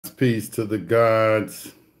Peace to the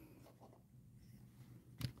gods.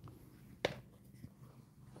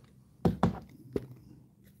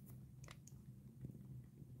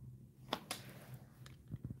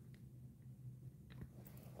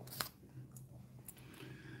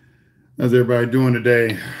 How's everybody doing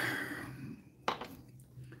today?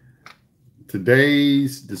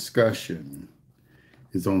 Today's discussion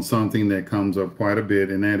is on something that comes up quite a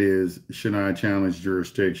bit, and that is, should I challenge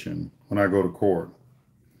jurisdiction when I go to court?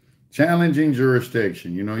 Challenging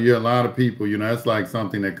jurisdiction. You're a lot of people, that's like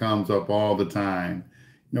something that comes up all the time.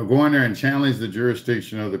 Go in there and challenge the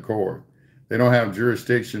jurisdiction of the court. They don't have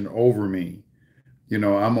jurisdiction over me. I'm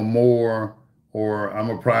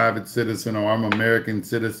a private citizen, or I'm an American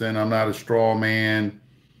citizen. I'm not a straw man.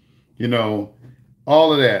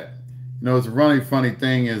 All of that. It's a really funny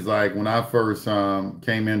thing is, like, when I first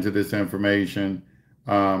came into this information,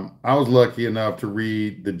 I was lucky enough to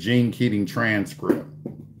read the Gene Keating transcript.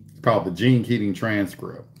 It's called the Gene Keating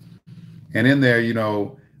transcript. And in there,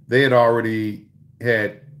 they had already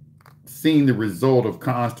had seen the result of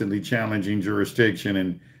constantly challenging jurisdiction,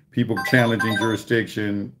 and people challenging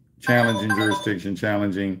jurisdiction. That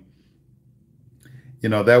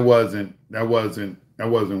wasn't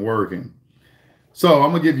working. So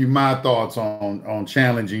I'm gonna give you my thoughts on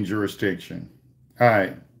challenging jurisdiction. All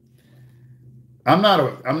right. I'm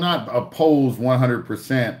not opposed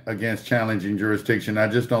 100% against challenging jurisdiction. I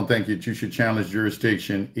just don't think that you should challenge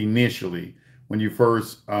jurisdiction initially when you very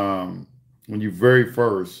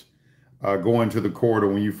first go into the court, or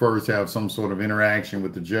when you first have some sort of interaction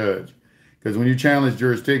with the judge. Because when you challenge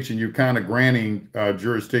jurisdiction, you're kind of granting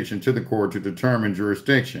jurisdiction to the court to determine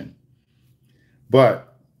jurisdiction.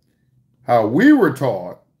 But how we were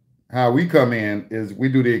taught, how we come in, is we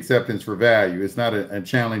do the acceptance for value. It's not a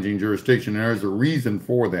challenging jurisdiction, and there's a reason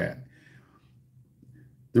for that.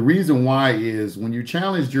 The reason why is, when you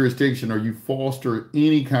challenge jurisdiction or you foster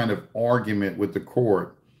any kind of argument with the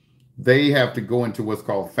court, they have to go into what's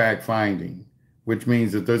called fact finding, which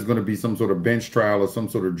means that there's going to be some sort of bench trial or some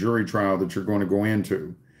sort of jury trial that you're going to go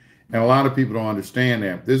into. And a lot of people don't understand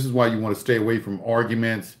that. This is why you want to stay away from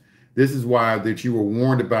arguments. This is why that you were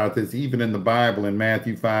warned about this, even in the Bible, in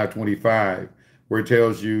Matthew 5:25, where it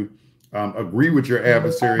tells you, agree with your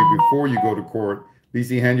adversary before you go to court. Lest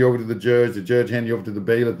he hand you over to the judge hand you over to the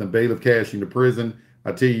bailiff cast you into prison.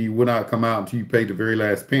 I tell you, you will not come out until you pay the very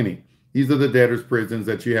last penny. These are the debtors' prisons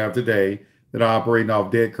that you have today that are operating off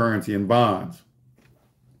debt currency and bonds.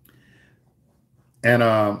 And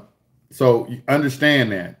so you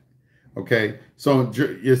understand that. Okay, so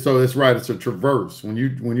that's right. It's a traverse. When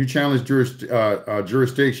you challenge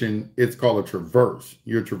jurisdiction, it's called a traverse.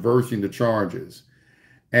 You're traversing the charges,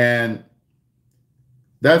 and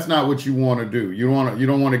that's not what you want to do. You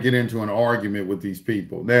don't want to get into an argument with these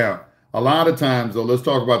people. Now, a lot of times, though, let's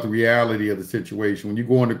talk about the reality of the situation. When you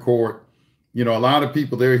go into court, a lot of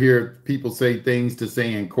people, they're here. People say things to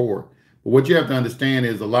say in court, but what you have to understand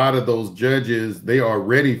is, a lot of those judges, they are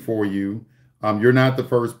ready for you. You're not the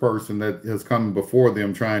first person that has come before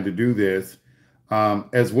them trying to do this,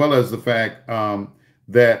 as well as the fact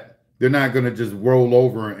that they're not going to just roll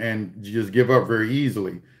over and just give up very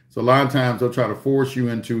easily. So a lot of times they'll try to force you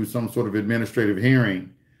into some sort of administrative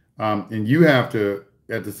hearing, and you have to,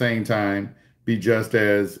 at the same time, be just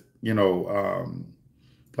as,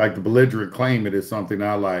 like the belligerent claimant is something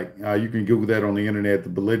I like. You can Google that on the internet, the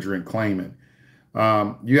belligerent claimant.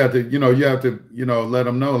 You have to let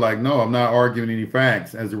them know, like, no, I'm not arguing any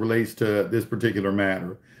facts as it relates to this particular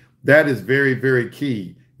matter. That is very, very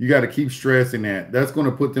key. You got to keep stressing that. That's going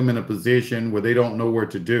to put them in a position where they don't know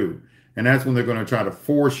what to do. And that's when they're going to try to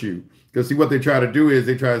force you. Because see, what they try to do is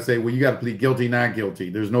they try to say, well, you got to plead guilty, not guilty.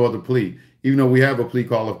 There's no other plea, even though we have a plea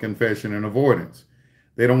call of confession and avoidance.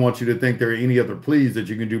 They don't want you to think there are any other pleas that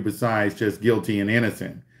you can do besides just guilty and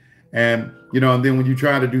innocent. And, and then when you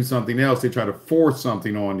try to do something else, they try to force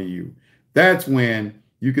something onto you. That's when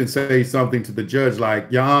you can say something to the judge like,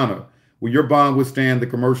 Your Honor, will your bond withstand the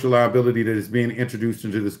commercial liability that is being introduced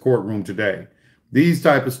into this courtroom today? These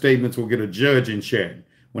type of statements will get a judge in check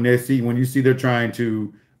when you see they're trying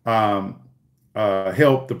to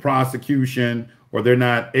help the prosecution, or they're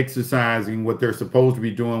not exercising what they're supposed to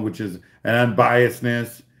be doing, which is an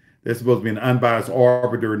unbiasedness. They're supposed to be an unbiased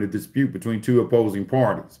arbiter in a dispute between two opposing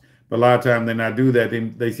parties. But a lot of times they not do that.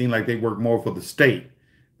 They seem like they work more for the state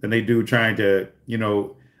than they do trying to,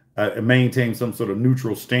 maintain some sort of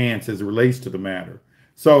neutral stance as it relates to the matter.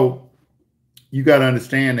 So you got to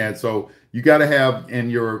understand that. So you got to have in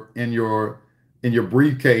your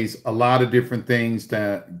briefcase a lot of different things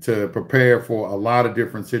to prepare for a lot of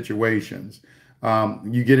different situations.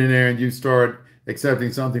 You get in there and you start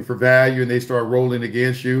accepting something for value and they start rolling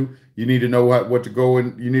against you, you need to know what to go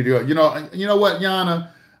and you need to go, you know what, Yana,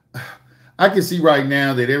 I can see right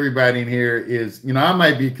now that everybody in here is, I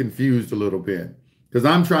might be confused a little bit because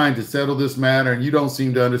I'm trying to settle this matter and you don't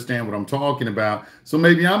seem to understand what I'm talking about. So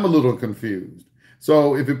maybe I'm a little confused.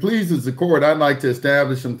 So if it pleases the court, I'd like to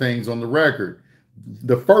establish some things on the record.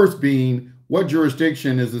 The first being, what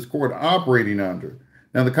jurisdiction is this court operating under?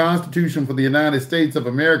 Now, the Constitution for the United States of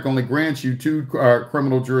America only grants you two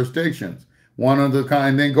criminal jurisdictions. One of the kind,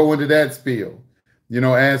 and then go into that spiel,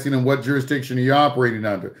 asking them what jurisdiction are you operating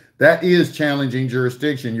under. That is challenging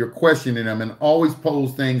jurisdiction. You're questioning them, and always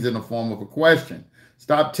pose things in the form of a question.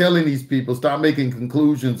 Stop telling these people, stop making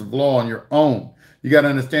conclusions of law on your own. You got to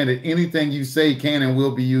understand that anything you say can and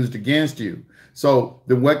will be used against you. So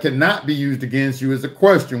then what cannot be used against you is a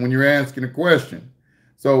question when you're asking a question.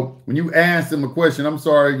 So when you ask them a question, I'm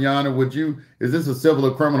sorry, Yana, is this a civil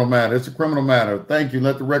or criminal matter? It's a criminal matter. Thank you.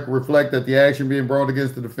 Let the record reflect that the action being brought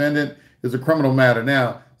against the defendant is a criminal matter.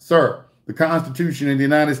 Now, sir, the Constitution in the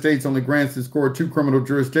United States only grants this court two criminal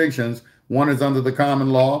jurisdictions. One is under the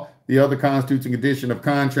common law. The other constitutes a condition of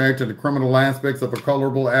contract to the criminal aspects of a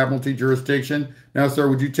colorable admiralty jurisdiction. Now, sir,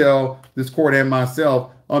 would you tell this court and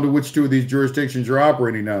myself under which two of these jurisdictions you're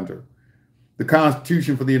operating under? The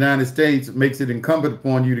Constitution for the United States makes it incumbent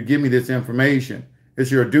upon you to give me this information.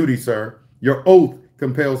 It's your duty, sir. Your oath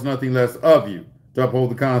compels nothing less of you to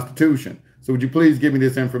uphold the Constitution. So would you please give me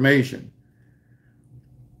this information?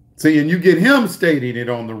 See, and you get him stating it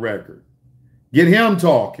on the record. Get him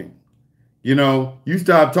talking. You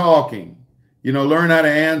stop talking. Learn how to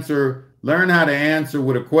answer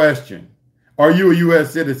with a question. Are you a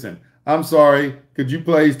U.S. citizen? I'm sorry, could you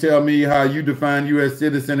please tell me how you define U.S.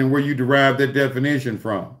 citizen and where you derive that definition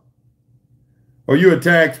from? Are you a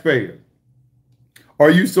taxpayer? Are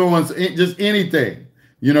you just anything?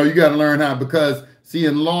 You got to learn how, because see,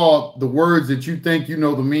 in law, the words that you think you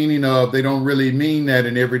know the meaning of, they don't really mean that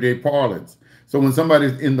in everyday parlance. So when somebody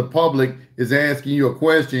in the public is asking you a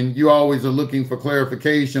question, you always are looking for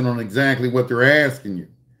clarification on exactly what they're asking you.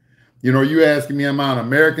 Are you asking me, am I an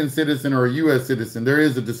American citizen or a U.S. citizen? There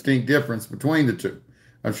is a distinct difference between the two.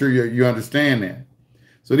 I'm sure you understand that.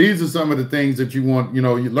 So these are some of the things that you want, you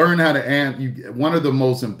learn how to answer. One of the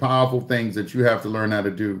most powerful things that you have to learn how to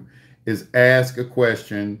do is ask a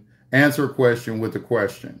question, answer a question with a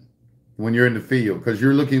question when you're in the field, because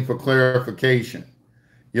you're looking for clarification.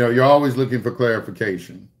 You're always looking for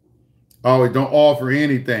clarification. Always don't offer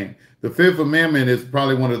anything. The Fifth Amendment is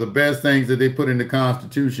probably one of the best things that they put in the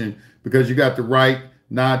Constitution, because you got the right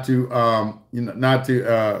not to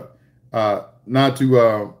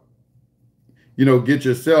get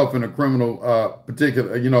yourself in a criminal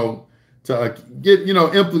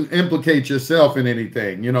implicate yourself in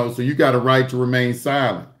anything. So you got a right to remain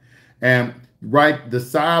silent, and the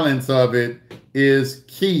silence of it is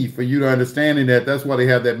key for you to understanding that. That's why they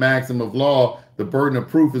have that maxim of law. The burden of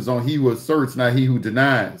proof is on he who asserts, not he who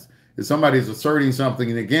denies. If somebody's asserting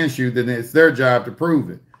something against you, then it's their job to prove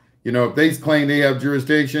it. If they claim they have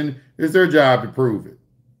jurisdiction, it's their job to prove it.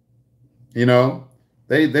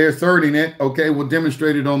 They're asserting it. Okay, we'll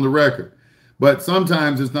demonstrate it on the record. But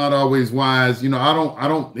sometimes it's not always wise. I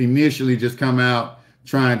don't initially just come out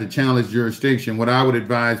trying to challenge jurisdiction. What I would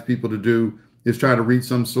advise people to do is try to reach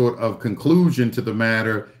some sort of conclusion to the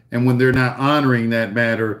matter. And when they're not honoring that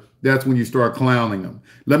matter, that's when you start clowning them.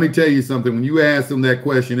 Let me tell you something. When you ask them that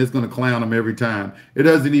question, it's going to clown them every time. It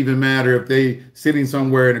doesn't even matter if they sitting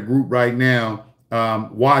somewhere in a group right now,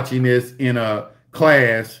 watching this in a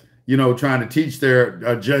class, trying to teach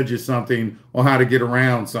their judges something on how to get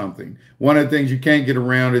around something. One of the things you can't get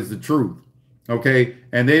around is the truth. Okay.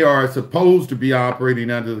 And they are supposed to be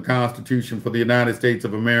operating under the Constitution for the United States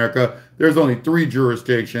of America. There's only three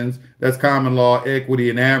jurisdictions. That's common law,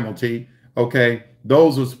 equity, and admiralty. Okay.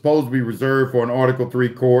 Those are supposed to be reserved for an Article 3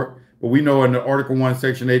 court. But we know in the Article 1,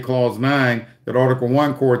 Section 8, Clause 9, that Article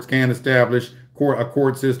 1 courts can establish a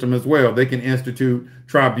court system as well. They can institute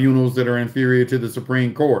tribunals that are inferior to the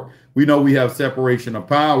Supreme Court. We know we have separation of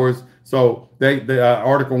powers. So the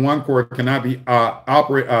Article 1 court cannot be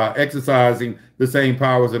exercising the same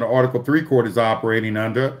powers that the Article 3 court is operating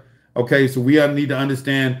under. Okay, so we need to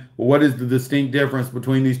understand, well, what is the distinct difference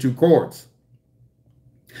between these two courts?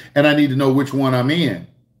 And I need to know which one I'm in.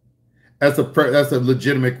 That's a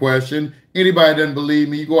legitimate question. Anybody doesn't believe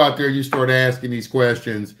me, you go out there, you start asking these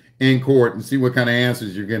questions in court and see what kind of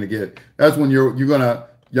answers you're going to get. That's when your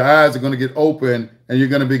eyes are going to get open and you're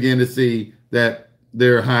going to begin to see that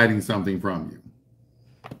they're hiding something from you.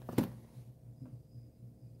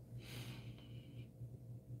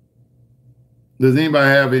 Does anybody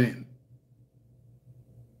have any?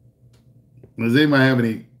 Does anybody have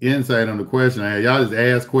any insight on the question? Y'all just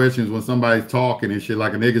ask questions when somebody's talking and shit,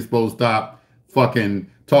 like a nigga's supposed to stop fucking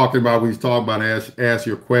talking about what he's talking about and ask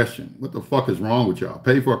your question. What the fuck is wrong with y'all?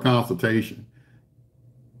 Pay for a consultation.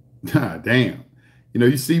 God damn. You know,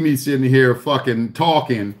 you see me sitting here fucking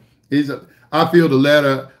talking. I filed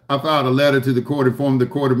a letter to the court informing the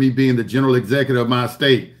court of me being the general executive of my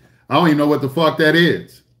state. I don't even know what the fuck that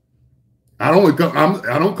is. I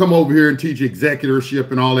don't come over here and teach executorship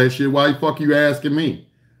and all that shit. Why the fuck you asking me?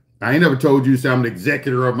 I ain't never told you to say I'm the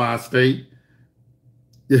executor of my state.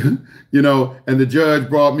 You know, and the judge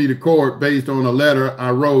brought me to court based on a letter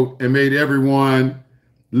I wrote and made everyone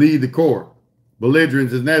leave the court.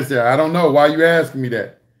 Belligerence is necessary. I don't know. Why you asking me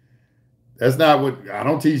that? That's not what, I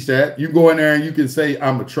don't teach that. You go in there and you can say,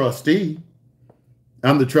 I'm a trustee.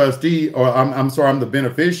 I'm the trustee, or I'm sorry, I'm the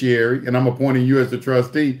beneficiary, and I'm appointing you as the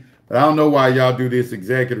trustee. But I don't know why y'all do this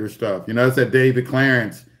executor stuff. You know, it's that David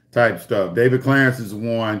Clarence type stuff. David Clarence is the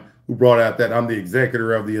one who brought out that I'm the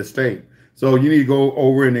executor of the estate. So you need to go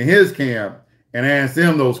over into his camp and ask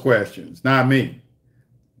him those questions, not me.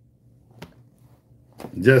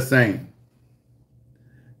 Just saying.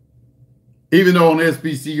 Even though on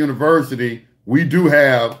SBC University, we do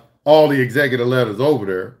have all the executive letters over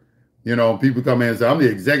there. You know, people come in and say, I'm the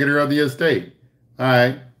executor of the estate. All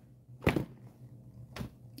right.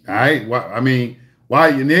 All right. Well, I mean, why?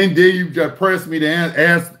 And then you just press me to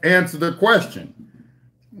answer the question.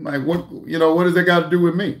 I'm like, what, you know, what does that got to do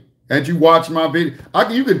with me? And you watch my video.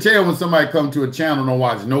 You can tell when somebody comes to a channel and don't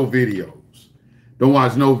watch no videos. Don't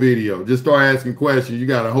watch no video. Just start asking questions. You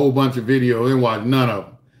got a whole bunch of videos and watch none of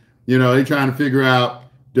them. You know, they're trying to figure out,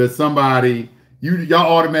 does somebody,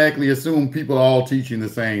 y'all automatically assume people are all teaching the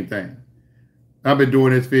same thing. I've been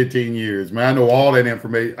doing this 15 years, man. I know all that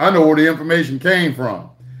information. I know where the information came from.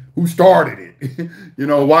 Who started it? You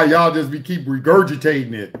know, why y'all just keep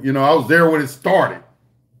regurgitating it. You know, I was there when it started.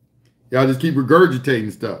 Y'all just keep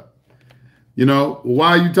regurgitating stuff. You know, why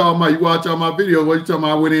are you talking about, you watch all my videos, what you talking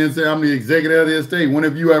about? I went in and said, I'm the executive of the estate. When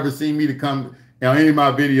have you ever seen me to come, any of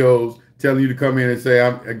my videos telling you to come in and say,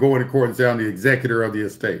 I'm going to court and say I'm the executor of the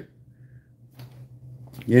estate?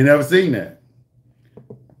 You ain't never seen that.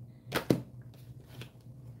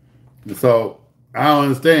 So I don't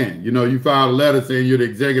understand. You know, you filed a letter saying you're the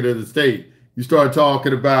executive of the state. You start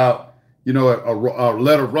talking about, you know, a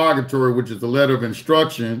letter of rogatory, which is a letter of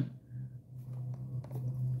instruction.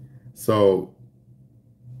 So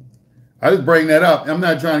I just bring that up. I'm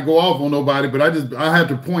not trying to go off on nobody, but I have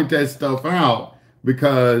to point that stuff out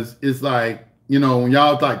because it's like, you know, when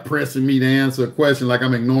y'all like pressing me to answer a question, like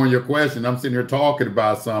I'm ignoring your question. I'm sitting here talking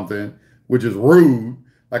about something, which is rude.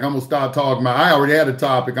 Like I'm going to start talking about, I already had a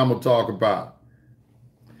topic I'm going to talk about.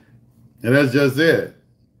 And that's just it.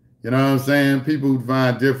 You know what I'm saying? People who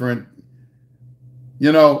find different,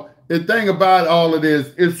 you know, the thing about all of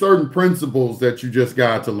this is certain principles that you just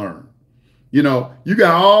got to learn. You know, you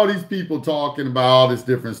got all these people talking about all this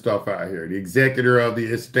different stuff out here. The executor of the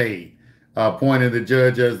estate, appointing the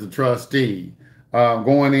judge as the trustee,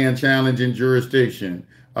 going in challenging jurisdiction,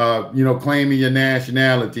 you know, claiming your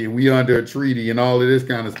nationality, and we under a treaty and all of this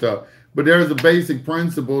kind of stuff. But there's a basic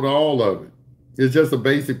principle to all of it. It's just a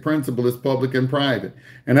basic principle. It's public and private.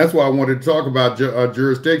 And that's why I wanted to talk about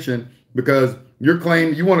jurisdiction, because you're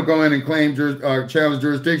claiming, you want to go in and claim challenge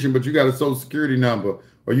jurisdiction, but you got a social security number,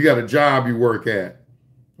 or you got a job you work at,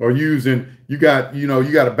 or you got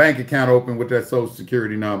a bank account open with that social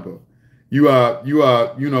security number. You got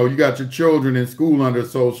your children in school under a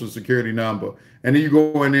social security number. And then you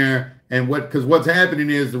go in there and because what's happening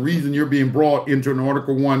is the reason you're being brought into an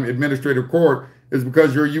Article I administrative court is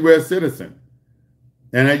because you're a U.S. citizen.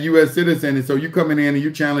 And a U.S. citizen, and so you coming in and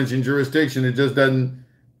you challenging jurisdiction, it just doesn't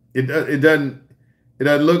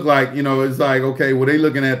look like, you know, it's like, okay, well, they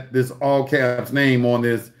looking at this all caps name on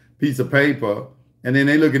this piece of paper, and then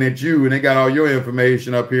they looking at you and they got all your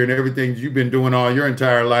information up here and everything you've been doing all your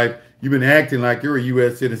entire life. You've been acting like you're a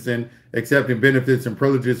U.S. citizen, accepting benefits and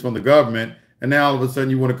privileges from the government. And now all of a sudden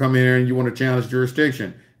you want to come in here and you want to challenge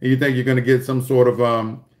jurisdiction. And you think you're going to get some sort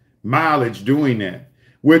of mileage doing that,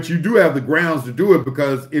 which you do have the grounds to do it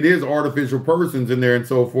because it is artificial persons in there and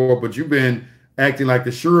so forth. But you've been acting like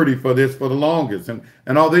the surety for this for the longest.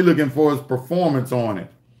 And all they're looking for is performance on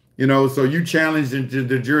it. You know, so you challenge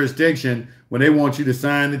the jurisdiction when they want you to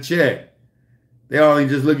sign the check. They only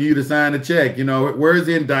just look at you to sign the check. You know, where's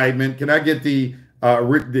the indictment? Can I get the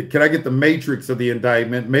matrix of the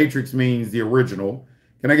indictment? Matrix means the original.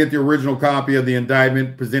 Can I get the original copy of the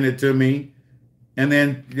indictment presented to me? And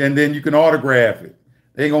then you can autograph it.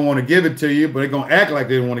 They ain't gonna want to give it to you, but they're gonna act like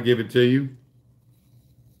they don't want to give it to you.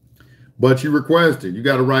 But you requested. You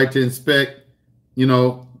got a right to inspect, you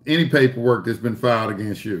know, any paperwork that's been filed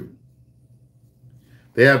against you.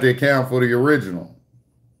 They have to account for the original.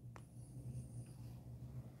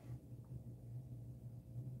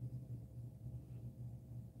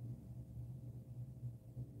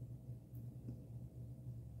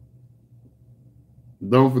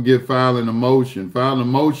 Don't forget filing a motion. Filing a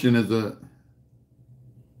motion is a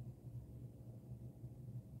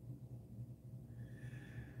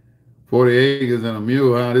 40 acres and a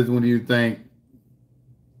mule. How this one do you think?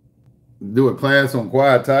 Do a class on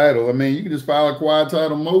quiet title. I mean, you can just file a quiet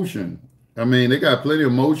title motion. I mean, they got plenty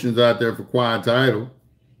of motions out there for quiet title.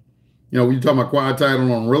 You know, when you're talking about quiet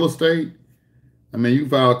title on real estate, I mean, you can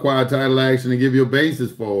file a quiet title action and give you a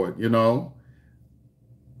basis for it, you know.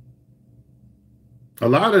 A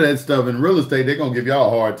lot of that stuff in real estate, they're going to give y'all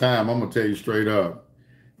a hard time. I'm going to tell you straight up.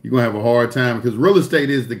 You're going to have a hard time because real estate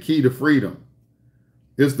is the key to freedom.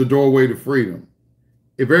 It's the doorway to freedom.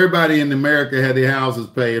 If everybody in America had their houses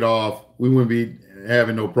paid off, we wouldn't be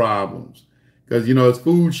having no problems. Because, you know, it's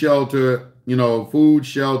food, shelter,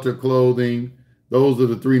 clothing. Those are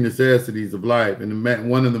the three necessities of life. And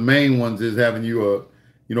one of the main ones is having you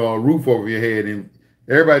a roof over your head. And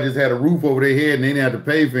everybody just had a roof over their head and they didn't have to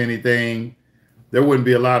pay for anything. There wouldn't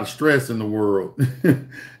be a lot of stress in the world. So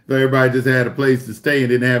everybody just had a place to stay and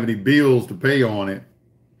didn't have any bills to pay on it.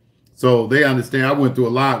 So they understand. I went through a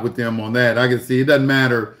lot with them on that. I can see it doesn't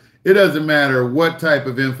matter. It doesn't matter what type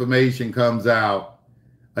of information comes out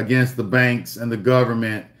against the banks and the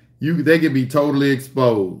government. They can be totally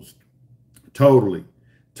exposed. Totally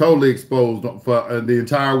exposed for the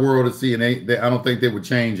entire world to see. And I don't think they would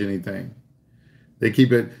change anything. They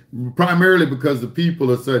keep it primarily because the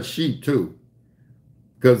people are such sheep too.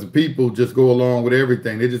 Because the people just go along with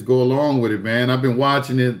everything. They just go along with it, man. I've been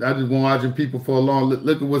watching it. I've just been watching people for a long.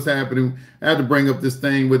 Look at what's happening. I had to bring up this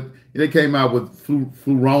thing with. They came out with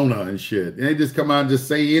Flurona and shit. And they just come out and just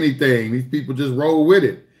say anything. These people just roll with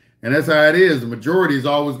it, and that's how it is. The majority is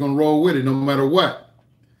always going to roll with it, no matter what.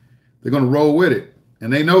 They're going to roll with it,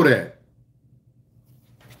 and they know that.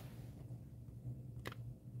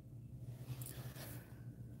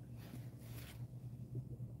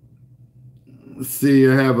 Let's see,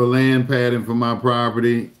 I have a land patent for my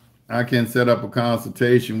property. I can set up a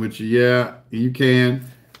consultation with you. Yeah, you can.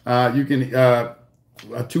 You can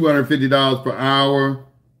 $250 per hour.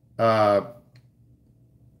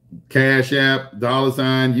 Cash App,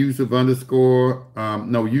 $ Yusef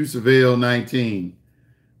 _ Yusef L19.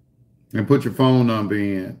 And put your phone number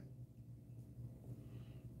in.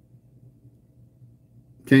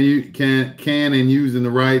 Can and using the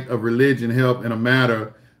right of religion help in a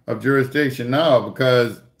matter of jurisdiction? No,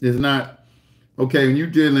 because it's not okay. When you're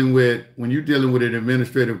dealing with an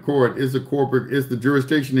administrative court, it's the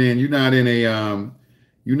jurisdiction, and you're not in an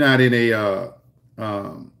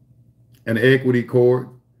equity court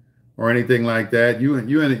or anything like that. You're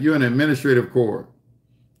in an administrative court,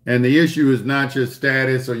 and the issue is not your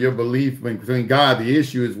status or your belief between God. The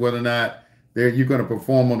issue is whether or not you're going to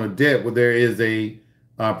perform on a debt where there is a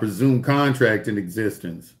presumed contract in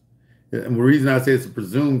existence. And the reason I say it's a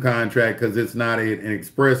presumed contract because it's not an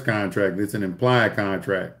express contract. It's an implied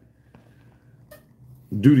contract.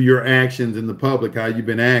 Due to your actions in the public, how you've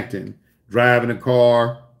been acting, driving a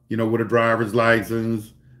car, with a driver's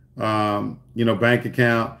license, bank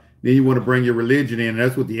account. Then you want to bring your religion in. And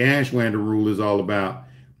that's what the Ashwander rule is all about.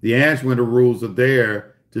 The Ashwander rules are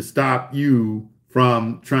there to stop you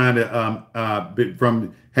from trying to,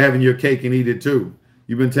 from having your cake and eat it too.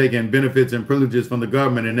 You've been taking benefits and privileges from the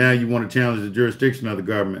government, and now you want to challenge the jurisdiction of the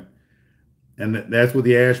government. And that's what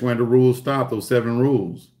the Ashwander rules stop, those 7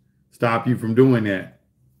 rules. Stop you from doing that.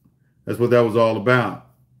 That's what that was all about.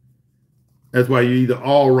 That's why you're either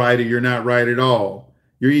all right or you're not right at all.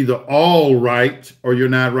 You're either all right or you're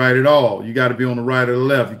not right at all. You got to be on the right or the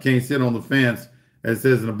left. You can't sit on the fence, as it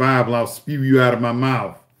says in the Bible, I'll spew you out of my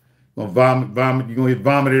mouth. You're going to get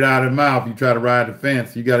vomited out of the mouth. You try to ride the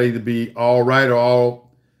fence. You got to either be all right or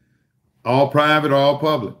all private or all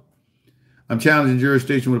public. I'm challenging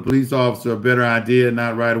jurisdiction with a police officer, a better idea,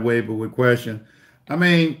 not right away, but with question. I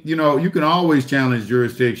mean, you can always challenge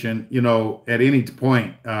jurisdiction, at any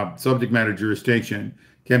point. Subject matter jurisdiction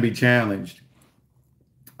can be challenged.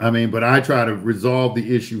 I mean, but I try to resolve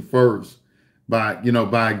the issue first by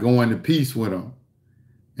going to peace with them.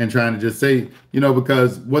 And trying to just say,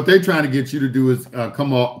 because what they're trying to get you to do is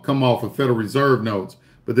come off of Federal Reserve notes.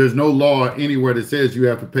 But there's no law anywhere that says you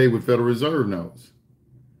have to pay with Federal Reserve notes.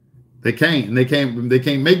 They can't. And they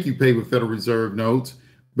can't make you pay with Federal Reserve notes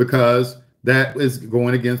because that is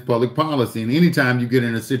going against public policy. And anytime you get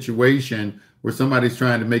in a situation where somebody's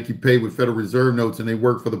trying to make you pay with Federal Reserve notes and they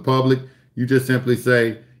work for the public, you just simply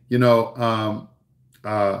say,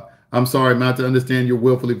 I'm sorry not to understand you're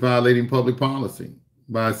willfully violating public policy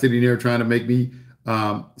by sitting there trying to make me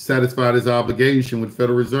satisfy this obligation with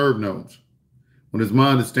Federal Reserve notes. When it's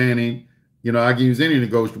my understanding, I can use any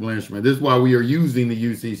negotiable instrument. This is why we are using the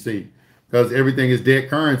UCC, because everything is dead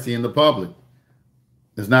currency in the public.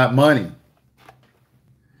 It's not money.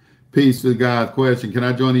 Peace to God's question. Can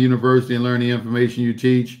I join the university and learn the information you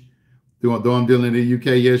teach? Though I'm dealing in the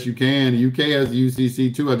UK, yes, you can. The UK has the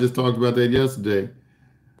UCC too. I just talked about that yesterday.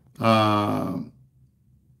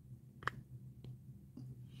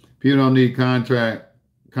 People don't need contract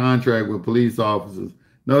with police officers.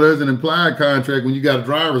 No, there's an implied contract when you got a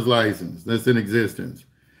driver's license that's in existence.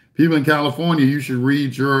 People in California, you should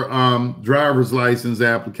read your driver's license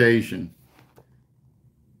application.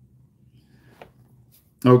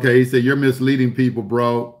 Okay, he said, you're misleading people,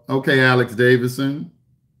 bro. Okay, Alex Davison.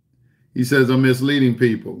 He says, I'm misleading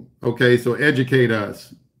people. Okay, so educate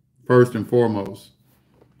us first and foremost.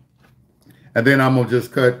 And then I'm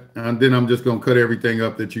just going to cut everything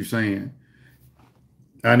up that you're saying.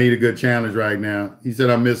 I need a good challenge right now. He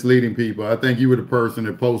said, I'm misleading people. I think you were the person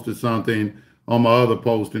that posted something on my other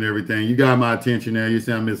post and everything. You got my attention there. You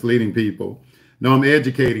say I'm misleading people. No, I'm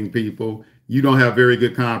educating people. You don't have very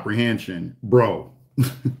good comprehension, bro.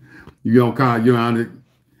 You don't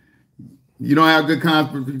have good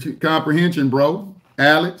comprehension, bro.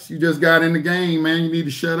 Alex, you just got in the game, man. You need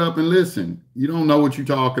to shut up and listen. You don't know what you're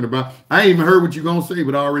talking about. I ain't even heard what you're going to say,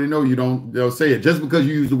 but I already know they'll say it. Just because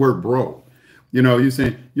you use the word bro. You're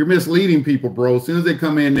saying you're misleading people, bro. As soon as they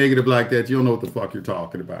come in negative like that, you don't know what the fuck you're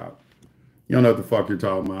talking about. You don't know what the fuck you're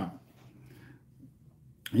talking about.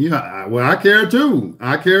 Yeah, well, I care too.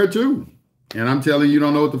 I care too. And I'm telling you, you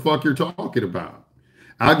don't know what the fuck you're talking about.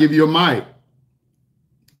 I'll give you a mic.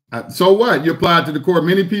 So what? You applied to the court.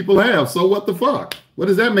 Many people have. So what the fuck? What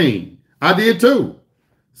does that mean? I did too.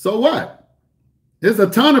 So what? There's a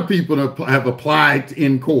ton of people that have applied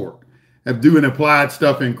in court, have doing applied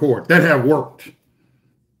stuff in court that have worked.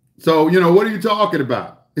 So, what are you talking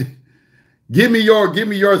about? Give me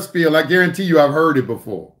your spiel. I guarantee you I've heard it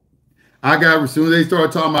before. As soon as they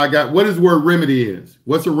start talking about, what is the word remedy is?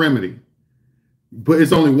 What's a remedy? But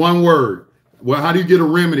it's only one word. Well, how do you get a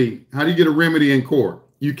remedy? How do you get a remedy in court?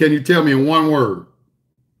 Can you tell me in one word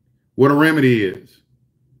what a remedy is?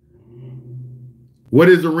 What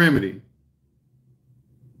is a remedy?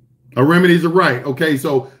 A remedy is a right. Okay,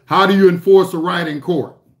 so how do you enforce a right in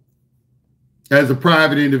court as a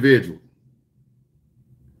private individual?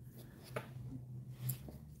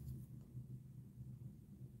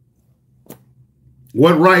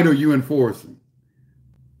 What right are you enforcing?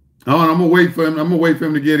 Oh, I'm gonna wait for him. I'm gonna wait for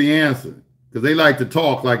him to get the answer because they like to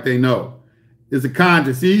talk like they know. It's a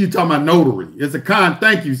contract. See, you're talking about notary. It's a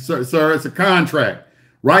thank you, sir. It's a contract.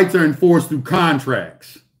 Rights are enforced through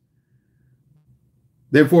contracts.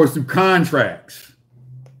 They're enforced through contracts.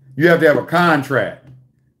 You have to have a contract.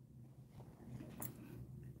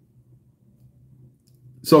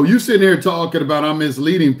 So you sitting here talking about I'm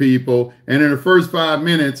misleading people, and in the first 5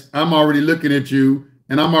 minutes, I'm already looking at you,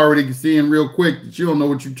 and I'm already seeing real quick that you don't know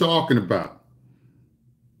what you're talking about.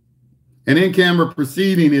 An in-camera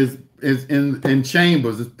proceeding is in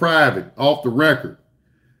chambers. It's private, off the record.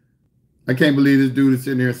 I can't believe this dude is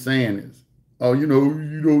sitting there saying this. Oh, you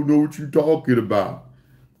don't know what you're talking about.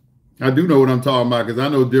 I do know what I'm talking about because I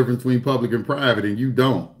know the difference between public and private, and you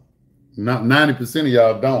don't. Not 90% of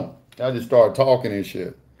y'all don't. Y'all just start talking and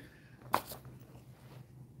shit.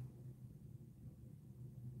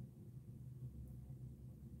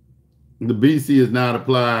 The BC is not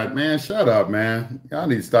applied. Man, shut up, man. Y'all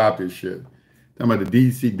need to stop this shit. Talking about the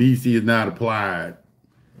BC is not applied.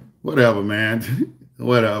 Whatever, man.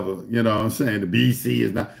 Whatever. You know what I'm saying? The BC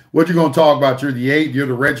is not. What you going to talk about? You're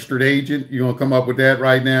the registered agent? You're going to come up with that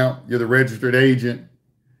right now? You're the registered agent?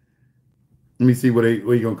 Let me see what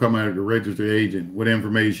you're going to come out of the registered agent. What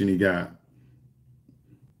information he got.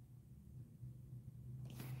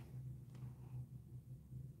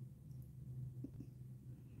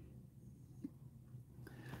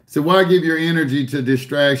 So why give your energy to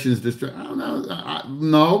distractions? I don't know.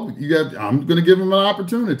 No, I'm going to give them an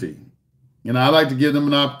opportunity. And I like to give them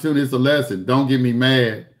an opportunity. It's a lesson. Don't get me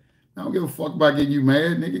mad. I don't give a fuck about getting you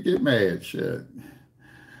mad. Nigga, get mad. Shit.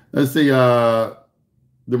 Let's see.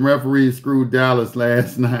 The referee screwed Dallas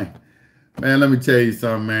last night. Man, let me tell you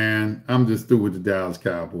something, man. I'm just through with the Dallas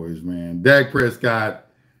Cowboys, man. Dak Prescott,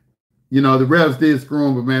 the refs did screw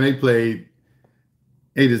him, but, man,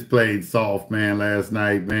 they just played soft, man, last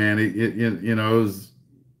night, man.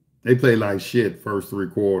 They played like shit first 3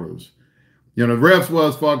 quarters. The refs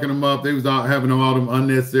was fucking them up. They was out having all them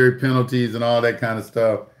unnecessary penalties and all that kind of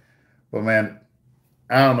stuff. But, man,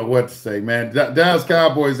 I don't know what to say, man. Dallas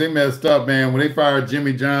Cowboys, they messed up, man. When they fired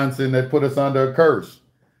Jimmy Johnson, they put us under a curse.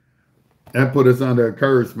 That put us under a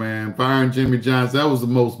curse, man. Firing Jimmy Johnson, that was the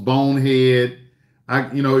most bonehead.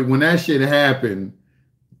 When that shit happened,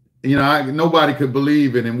 nobody could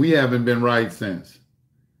believe it, and we haven't been right since.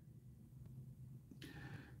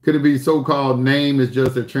 Could it be so-called name is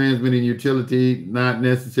just a transmitting utility, not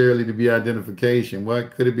necessarily to be identification?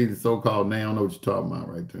 What could it be the so-called name? I don't know what you're talking about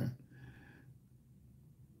right there.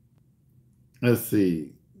 Let's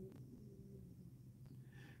see.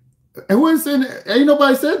 Ain't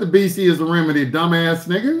nobody said the BC is the remedy, dumbass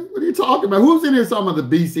nigga. What are you talking about? Who's in here talking about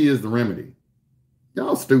the BC is the remedy?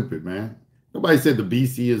 Y'all stupid, man. Nobody said the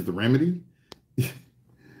BC is the remedy.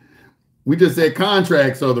 We just said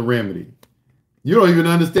contracts are the remedy. You don't even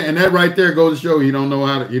understand. And that right there goes to show you don't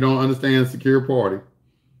understand secure party.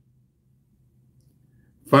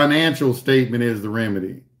 Financial statement is the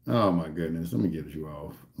remedy. Oh my goodness. Let me get you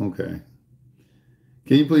off. Okay.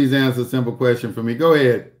 Can you please answer a simple question for me? Go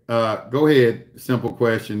ahead. Go ahead. Simple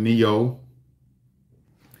question, Neo.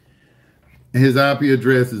 His IP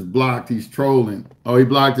address is blocked. He's trolling. Oh, he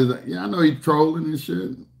blocked his. Yeah, I know he's trolling and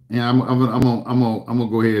shit. Yeah, I'm gonna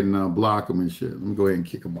go ahead and block him and shit. Let me go ahead and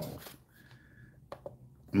kick him off.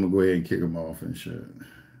 I'm gonna go ahead and kick him off and shit.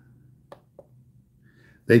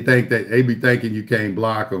 They be thinking you can't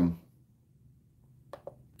block them.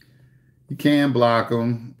 You can block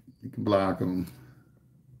them. You can block them.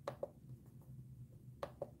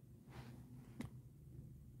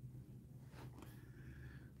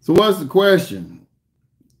 So what's the question?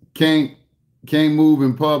 Can't move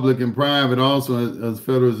in public and private. Also, as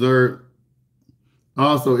Federal Reserve.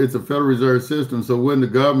 Also, it's a Federal Reserve system. So wouldn't the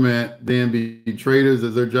government then be traitors,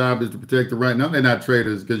 as their job is to protect the right? No, they're not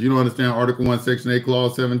traitors, because you don't understand Article 1, Section 8,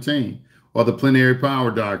 Clause 17, or the plenary power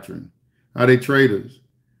doctrine. Are they traitors?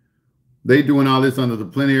 They doing all this under the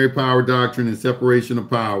plenary power doctrine and separation of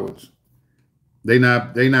powers. They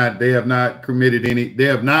have not committed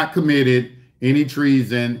any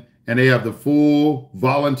treason, and they have the full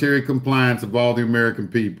voluntary compliance of all the American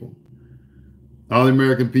people. All the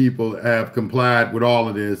American people have complied with all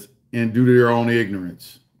of this and due to their own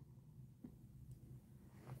ignorance.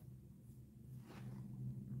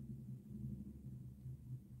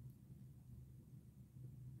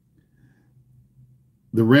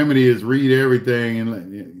 The remedy is read everything, and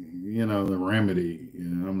the remedy.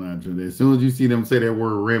 I'm not sure. As soon as you see them say that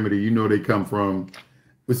word remedy, they come from.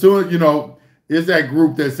 As soon as it's that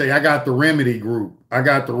group that say, "I got the remedy group. I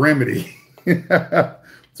got the remedy."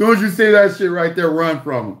 As soon as you see that shit right there, run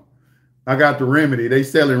from them. I got the remedy. They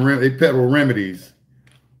peddle remedies.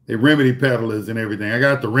 They remedy peddlers and everything. I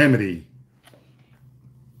got the remedy.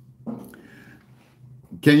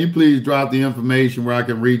 Can you please drop the information where I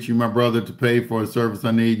can reach you, my brother, to pay for a service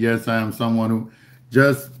I need? Yes, I am someone who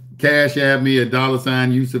just cash at me at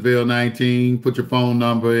 $Yusef 19. Put your phone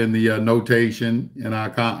number in the notation, and I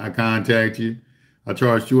contact you. I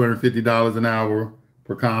charge $250 an hour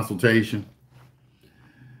per consultation.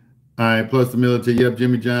 All right, plus the military. Yep,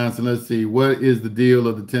 Jimmy Johnson. Let's see. What is the deal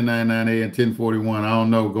of the 1099A and 1041? I don't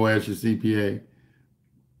know. Go ask your CPA.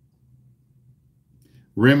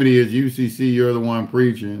 Remedy is UCC. You're the one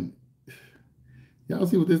preaching. Y'all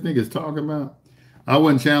see what this nigga is talking about? I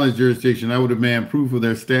wouldn't challenge jurisdiction. I would demand proof of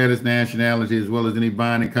their status, nationality, as well as any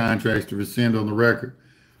binding contracts to rescind on the record.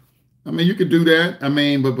 I mean, you could do that. I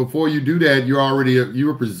mean, but before you do that,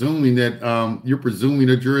 you're presuming that you're presuming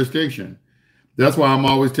a jurisdiction. That's why I'm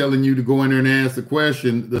always telling you to go in there and ask the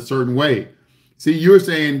question the certain way. See, you're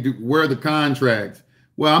saying, where are the contracts?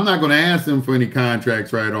 Well, I'm not going to ask them for any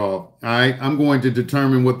contracts right off. All right. I'm going to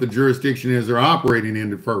determine what the jurisdiction is they're operating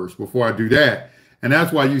in first before I do that. And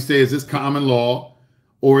that's why you say, is this common law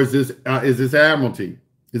or is this admiralty?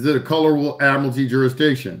 Is it a colorable admiralty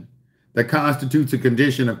jurisdiction that constitutes a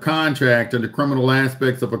condition of contract under criminal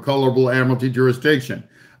aspects of a colorable admiralty jurisdiction?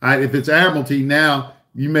 All right. If it's admiralty, now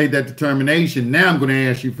you made that determination. Now I'm going to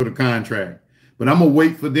ask you for the contract. But I'm going to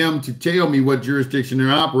wait for them to tell me what jurisdiction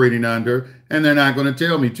they're operating under, and they're not going to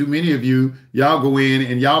tell me. Too many of you, y'all go in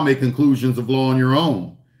and y'all make conclusions of law on your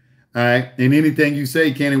own. All right? And anything you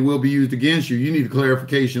say can and will be used against you. You need a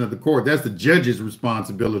clarification of the court. That's the judge's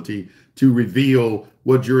responsibility to reveal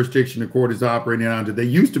what jurisdiction the court is operating under. They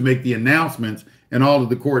used to make the announcements and all of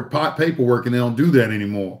the court paperwork, and they don't do that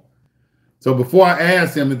anymore. So before I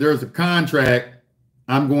ask them if there's a contract,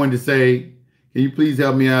 I'm going to say, can you please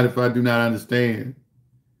help me out if I do not understand?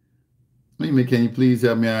 What do you mean, can you please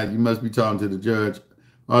help me out? You must be talking to the judge.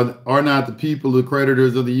 Are not the people the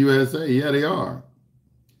creditors of the USA? Yeah, they are.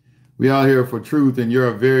 We all here for truth, and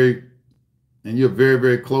you're very,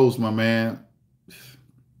 very close, my man.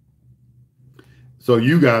 So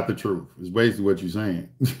you got the truth, is basically what you're saying.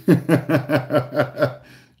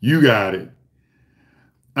 You got it.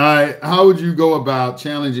 All right. How would you go about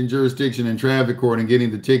challenging jurisdiction in traffic court and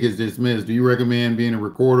getting the tickets dismissed? Do you recommend being a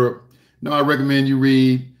recorder? No, I recommend you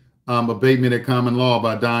read Abatement at Common Law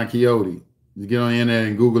by Don Quixote. You get on the internet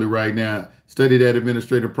and Google it right now. Study that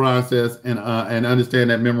administrative process and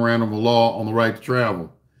understand that memorandum of law on the right to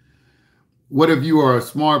travel. What if you are a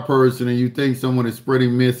smart person and you think someone is spreading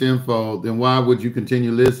misinfo? Then why would you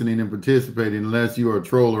continue listening and participating unless you are a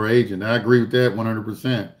troll or agent? I agree with that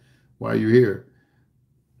 100%. Why are you here?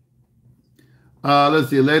 Let's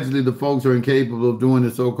see. Allegedly, the folks are incapable of doing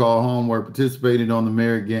the so-called homework, participating on the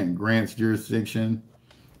merit grants jurisdiction.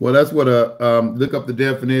 Well, that's what look up the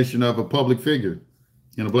definition of a public figure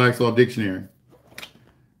in a Black's Law Dictionary.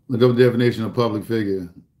 Look up the definition of public figure.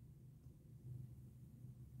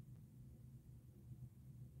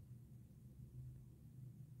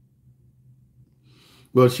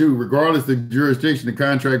 Well, shoot, regardless of jurisdiction, the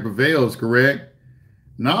contract prevails, correct?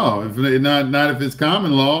 No, if not if it's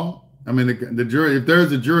common law. I mean, the jury, if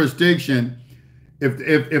there's a jurisdiction, if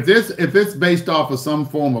it's based off of some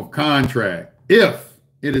form of contract, if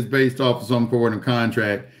it is based off of some form of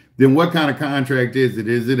contract, then what kind of contract is it?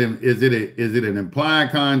 Is it an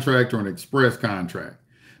implied contract or an express contract?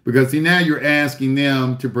 Because see, now you're asking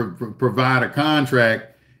them to provide a contract,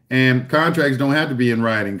 and contracts don't have to be in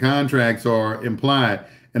writing. Contracts are implied.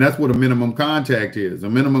 And that's what a minimum contact is. A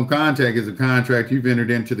minimum contact is a contract you've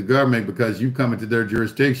entered into the government because you've come into their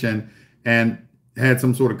jurisdiction and had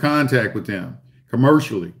some sort of contact with them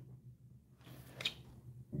commercially.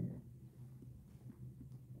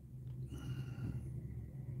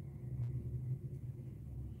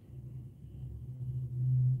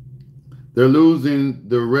 They're losing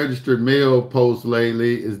the registered mail post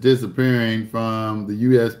lately is disappearing from the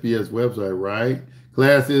USPS website, right?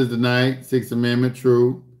 Class is tonight, Sixth Amendment,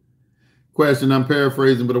 true. Question, I'm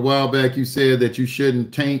paraphrasing, but a while back you said that you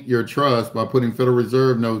shouldn't taint your trust by putting Federal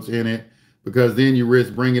Reserve notes in it because then you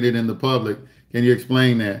risk bringing it in the public. Can you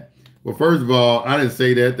explain that? Well, first of all, I didn't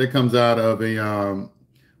say that. That comes out of a,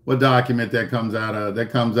 what document that comes out of? That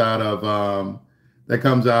comes out of,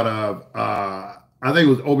 I think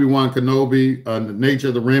it was Obi-Wan Kenobi, The Nature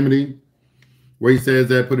of the Remedy, where he says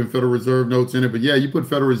that putting Federal Reserve notes in it. But yeah, you put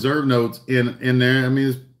Federal Reserve notes in there. I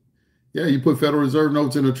mean, yeah, you put Federal Reserve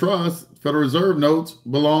notes in a trust. Federal Reserve notes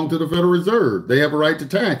belong to the Federal Reserve. They have a right to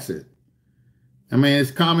tax it. I mean, it's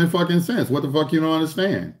common fucking sense. What the fuck you don't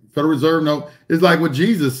understand? Federal Reserve note is like what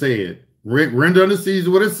Jesus said. Render unto Caesar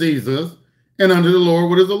what is Caesar's and unto the Lord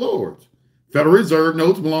what is the Lord's. Federal Reserve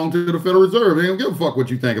notes belong to the Federal Reserve. They don't give a fuck what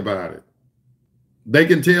you think about it. They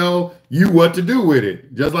can tell you what to do with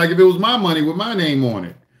it. Just like if it was my money with my name on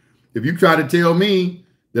it. If you try to tell me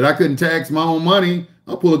that I couldn't tax my own money,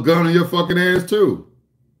 I'll pull a gun on your fucking ass too.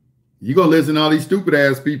 You're going to listen to all these stupid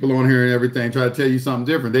ass people on here and everything, try to tell you something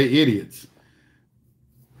different. They idiots.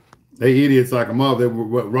 They idiots like a mother. They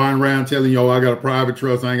run around telling you, oh, I got a private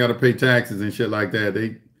trust. I ain't got to pay taxes and shit like that.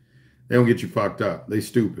 They don't get you fucked up. They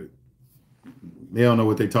stupid. They don't know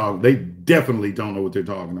what they talk. They definitely don't know what they're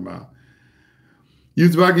talking about.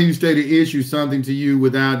 Yusef, how can you state an issue something to you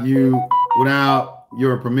without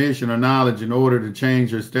your permission or knowledge in order to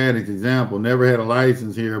change your status? Example, never had a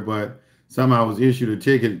license here, but somehow was issued a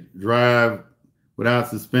ticket, drive without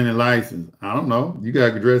suspended license. I don't know. You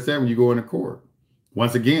got to address that when you go into court.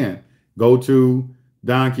 Once again, go to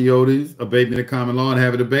Don Quixote's Abatement of Common Law and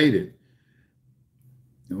have it debated.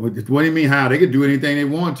 What do you mean how? They could do anything they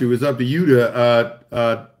want to. It's up to you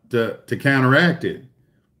to counteract it.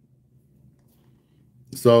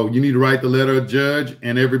 So you need to write the letter of judge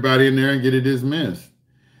and everybody in there and get it dismissed.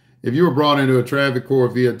 If you were brought into a traffic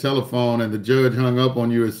court via telephone and the judge hung up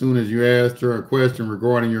on you as soon as you asked her a question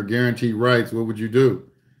regarding your guaranteed rights, what would you do?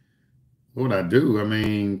 What would I do? I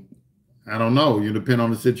mean, I don't know. You depend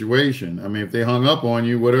on the situation. I mean, if they hung up on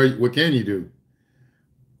you, what can you do?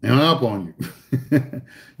 They hung up on you.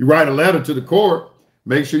 You write a letter to the court.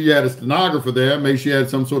 Make sure you had a stenographer there. Make sure you had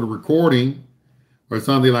some sort of recording or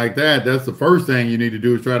something like that. That's the first thing you need to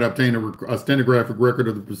do is try to obtain a stenographic record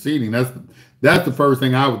of the proceeding. That's the first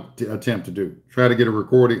thing I would attempt to do. Try to get a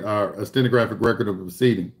recording, a stenographic record of the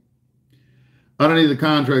proceeding. Underneath the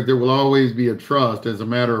contract, there will always be a trust as a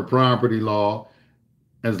matter of property law,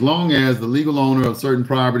 as long as the legal owner of certain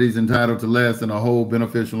property is entitled to less than a whole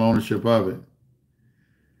beneficial ownership of it.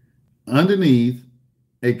 Underneath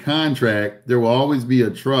a contract, there will always be a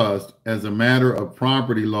trust as a matter of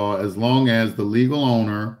property law as long as the legal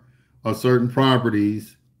owner of certain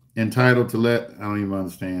properties entitled to I don't even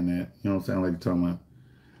understand that. You don't sound like you're talking about.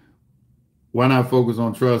 Why not focus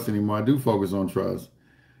on trust anymore? I do focus on trust.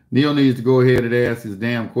 Neil needs to go ahead and ask his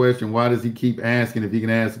damn question. Why does he keep asking if he can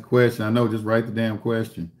ask a question? I know, just write the damn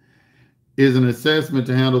question. Is an assessment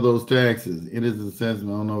to handle those taxes? It is an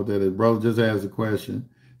assessment. I don't know what that is. Brother, just ask a question.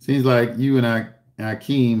 Seems like you and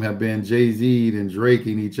Akeem have been Jay-Z'd and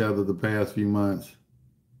Draking each other the past few months.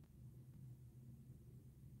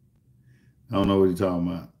 I don't know what you're talking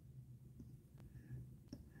about.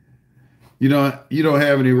 You don't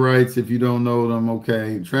have any rights if you don't know them.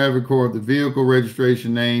 Okay. Traffic court, the vehicle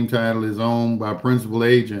registration name title is owned by principal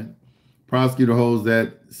agent. Prosecutor holds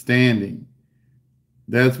that standing.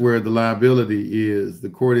 That's where the liability is. The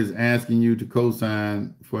court is asking you to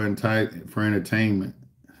co-sign for entertainment.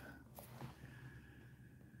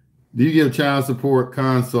 Do you give child support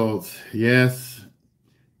consults? Yes.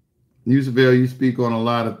 Yusef, you speak on a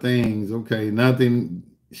lot of things. Okay, nothing.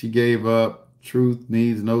 She gave up. Truth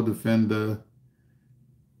needs no defender.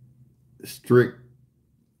 Strict.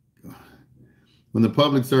 When the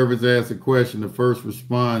public service asks a question, the first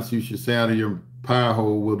response you should say out of your pie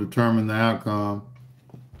hole will determine the outcome.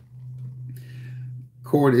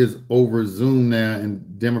 Court is over Zoom now in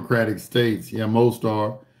democratic states. Yeah, most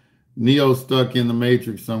are. Neo stuck in the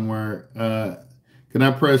matrix somewhere. Can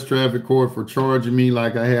I press traffic court for charging me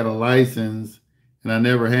like I had a license and I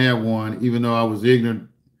never had one, even though I was ignorant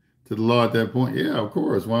to the law at that point? Yeah, of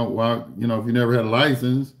course. Why if you never had a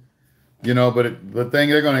license, but the thing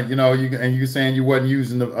they're gonna, you saying you wasn't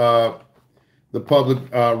using the public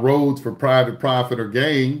roads for private profit or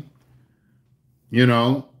gain,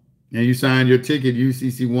 and you signed your ticket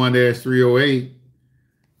UCC 1-308.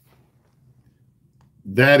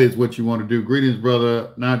 That is what you want to do. Greetings,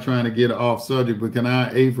 brother. Not trying to get off subject, but can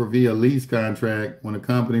I A for V a lease contract when a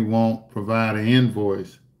company won't provide an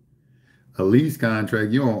invoice? A lease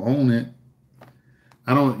contract, you don't own it.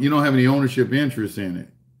 You don't have any ownership interest in it.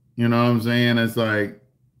 You know what I'm saying? It's like,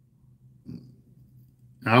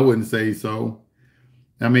 I wouldn't say so.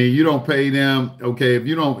 I mean, you don't pay them. Okay, if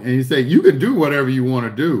you don't, and you say you can do whatever you want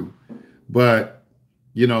to do, but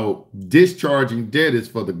discharging debt is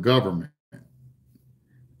for the government.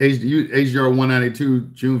 HJR 192,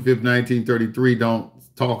 June 5th, 1933, don't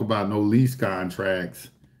talk about no lease contracts.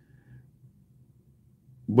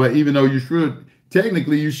 But even though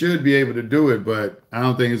technically you should be able to do it, but I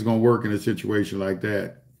don't think it's going to work in a situation like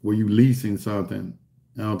that where you leasing something.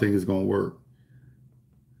 I don't think it's going to work.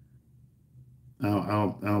 I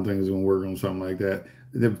don't think it's going to work on something like that.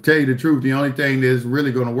 To tell you the truth, the only thing that's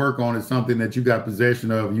really going to work on is something that you got possession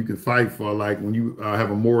of and you can fight for, like when you have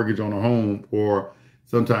a mortgage on a home or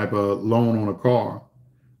some type of loan on a car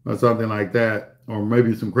or something like that, or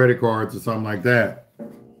maybe some credit cards or something like that.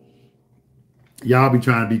 Y'all be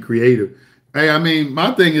trying to be creative. Hey, I mean,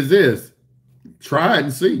 my thing is this. Try it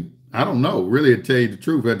and see. I don't know. Really, to tell you the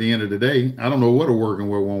truth, at the end of the day, I don't know what'll work and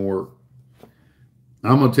what won't work.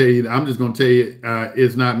 I'm just going to tell you,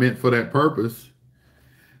 it's not meant for that purpose.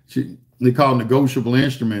 They call them negotiable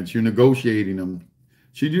instruments. You're negotiating them.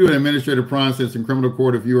 Should you do an administrative process in criminal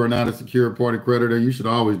court if you are not a secured party creditor? You should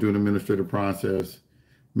always do an administrative process.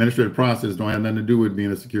 Administrative process don't have nothing to do with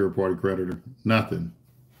being a secured party creditor. Nothing.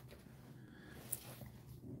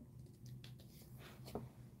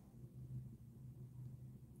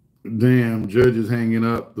 Damn, judge is hanging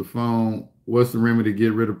up the phone. What's the remedy to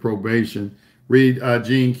get rid of probation? Read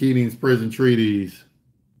Gene Keating's Prison Treaties.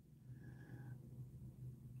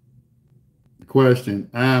 Question.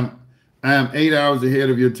 I am 8 hours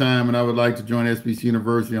ahead of your time, and I would like to join SBC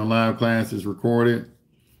University on live classes recorded.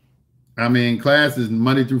 I mean, classes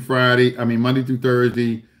Monday through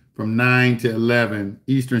Thursday from 9 to 11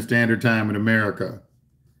 Eastern Standard Time in America.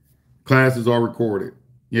 Classes are recorded.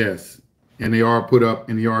 Yes. And they are put up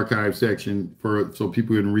in the archive section so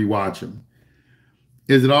people can rewatch them.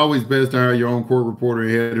 Is it always best to hire your own court reporter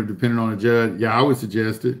ahead of depending on the judge? Yeah, I would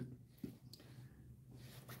suggest it.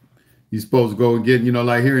 You're supposed to go and get,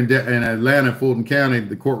 like here in Atlanta, Fulton County,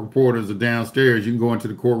 the court reporters are downstairs. You can go into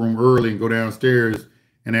the courtroom early and go downstairs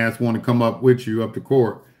and ask one to come up with you up to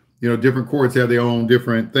court. Different courts have their own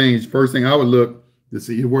different things. First thing I would look to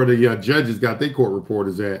see where the judges got their court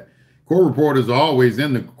reporters at. Court reporters are always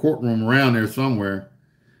in the courtroom around there somewhere,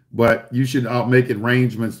 but you should make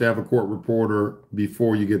arrangements to have a court reporter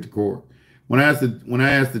before you get to court. When I asked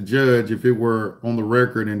the judge if it were on the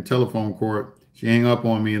record in telephone court, she hung up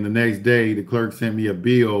on me, and the next day the clerk sent me a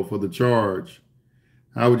bill for the charge.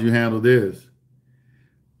 How would you handle this?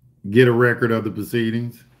 Get a record of the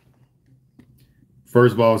proceedings.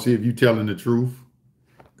 First of all, see if you're telling the truth,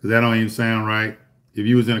 because that don't even sound right. If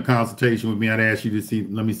you was in a consultation with me, I'd ask you to see,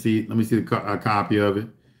 let me see a copy of it.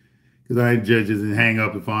 Because I ain't judges and hang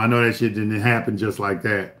up the phone. I know that shit didn't happen just like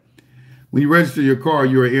that. When you register your car,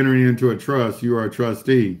 you are entering into a trust. You are a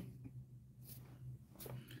trustee.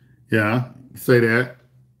 Yeah, say that.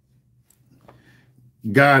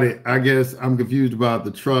 Got it. I guess I'm confused about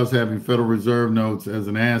the trust having Federal Reserve notes as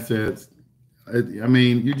an asset. I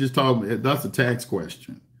mean, you just talk, that's a tax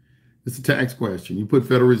question. It's a tax question. You put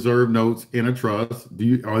Federal Reserve notes in a trust.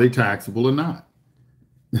 Are they taxable or not?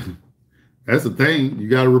 That's the thing. You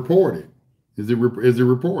got to report it. Is it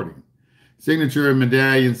reporting? Signature and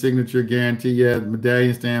medallion, signature guarantee. Yeah,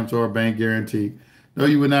 medallion stamps or a bank guarantee. No,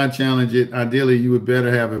 you would not challenge it. Ideally, you would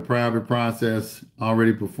better have a private process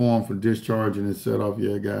already performed for discharging and set off.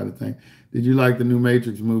 Yeah, got it. Thing. Did you like the new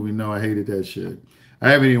Matrix movie? No, I hated that shit. I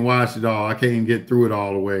haven't even watched it all. I can't even get through it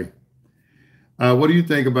all the way. What do you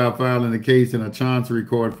think about filing a case in a chancery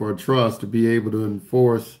court for a trust to be able to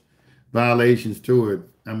enforce violations to it?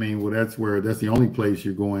 I mean, well, that's the only place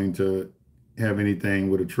you're going to have anything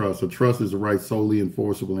with a trust. A trust is a right solely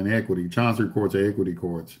enforceable in equity. Chancery courts are equity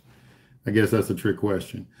courts. I guess that's a trick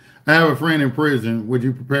question. I have a friend in prison. Would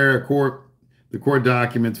you prepare the court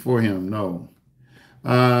documents for him? No.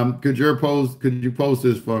 Could you post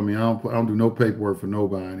this for me? I don't do no paperwork for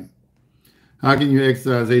nobody. How can you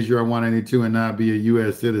exercise HR 192 and not be a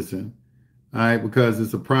U.S. citizen? All right, because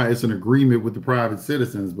it's an agreement with the private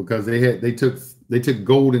citizens because they took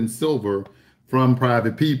gold and silver from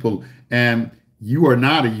private people, and you are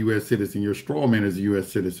not a U.S. citizen. Your straw man is a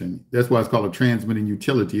U.S. citizen. That's why it's called a transmitting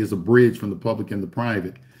utility. It's a bridge from the public and the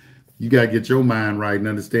private. You got to get your mind right and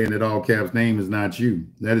understand that all caps name is not you.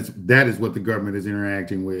 That is what the government is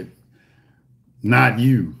interacting with, not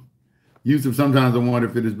you. Yusef, sometimes I wonder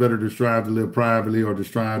if it is better to strive to live privately or to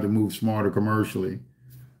strive to move smarter commercially.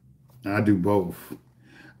 I do both.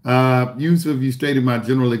 Yusef, you stated my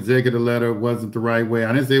general executive letter wasn't the right way.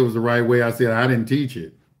 I didn't say it was the right way. I said I didn't teach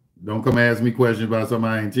it. Don't come ask me questions about something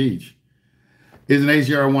I didn't teach. Is an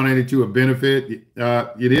HR 182 a benefit?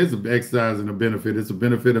 It is exercising a benefit. It's a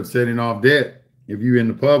benefit of setting off debt. If you're in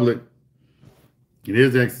the public, it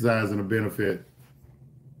is exercising a benefit.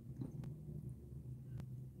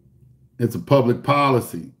 It's a public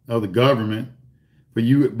policy of the government for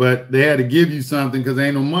you, but they had to give you something because there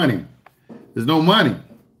ain't no money. There's no money.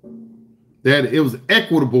 It was an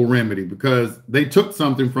equitable remedy because they took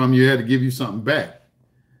something from you, had to give you something back.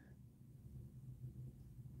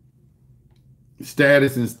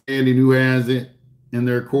 Status and standing, who has it in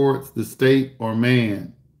their courts, the state or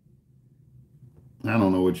man? I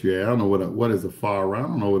don't know what you have. I don't know what is a FARA. I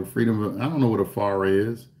don't know what I don't know what a FARA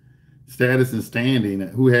is. Status and standing,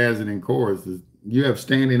 who has it in courts? You have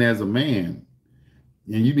standing as a man,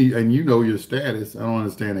 and you know your status. I don't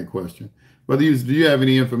understand that question. Do you have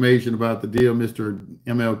any information about the deal Mr.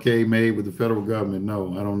 MLK made with the federal government?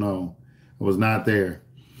 No, I don't know. I was not there.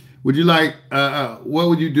 Would you like, what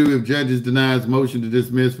would you do if judges denies motion to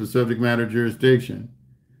dismiss for subject matter jurisdiction?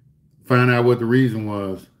 Find out what the reason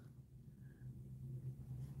was.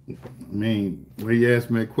 I mean, when you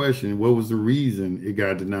asked me that question, what was the reason it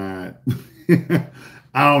got denied?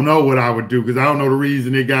 I don't know what I would do because I don't know the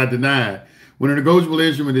reason it got denied. When a negotiable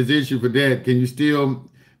instrument is issued for debt, can you still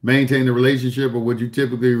maintain the relationship, or would you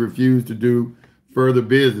typically refuse to do further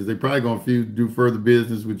business? They're probably going to refuse to do further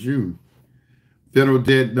business with you. Federal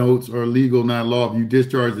debt notes are legal, not law. If you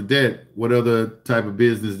discharge the debt, what other type of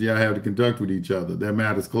business do y'all have to conduct with each other? That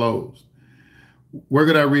matter's closed. Where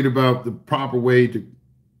could I read about the proper way to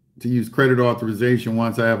use credit authorization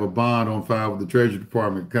once I have a bond on file with the Treasury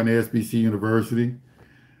Department? Come to SBC University.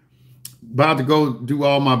 About to go do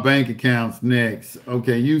all my bank accounts next.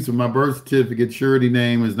 Okay, Yusef, my birth certificate surety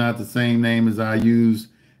name is not the same name as I use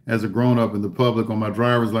as a grown-up in the public on my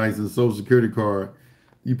driver's license, social security card.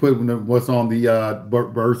 You put what's on the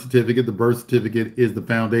birth certificate. The birth certificate is the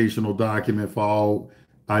foundational document for all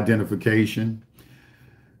identification.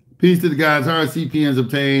 Peace to the guys. How are CPNs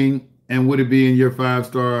obtained, and would it be in your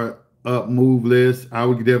 5-star up move list? I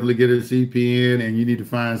would definitely get a CPN, and you need to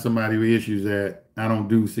find somebody who issues that. I don't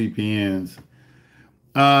do CPNs.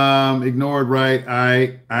 Ignored right.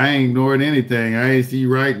 I ain't ignored anything. I ain't see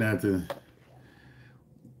right nothing.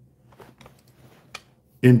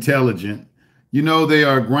 Intelligent. You know they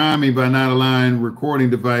are grimy by not allowing recording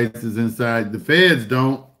devices inside. The feds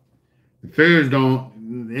don't. The feds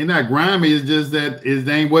don't. They're not grimy. It's just that it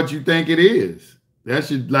ain't what you think it is. That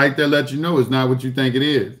should like that let you know it's not what you think it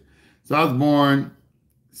is. So I was born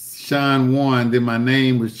Sean 1, then my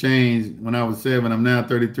name was changed when I was 7. I'm now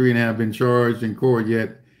 33 and have been charged in court,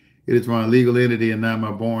 yet it is from a legal entity and not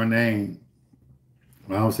my born name.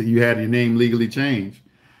 Well, so you had your name legally changed.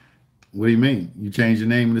 What do you mean? You changed your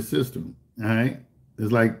name in the system, all right?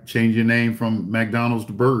 It's like change your name from McDonald's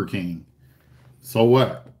to Burger King. So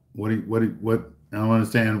what? What? I don't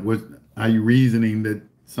understand. Are you reasoning that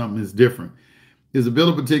something is different? Is a bill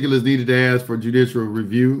of particulars needed to ask for judicial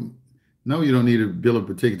review? No, you don't need a bill of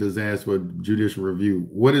particulars to ask for judicial review.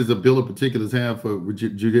 What does a bill of particulars have for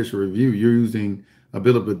judicial review? You're using a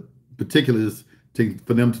bill of particulars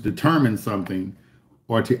for them to determine something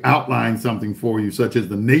or to outline something for you, such as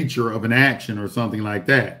the nature of an action or something like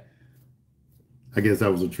that. I guess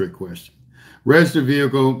that was a trick question. Registered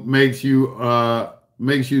vehicle makes you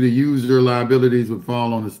the user, liabilities would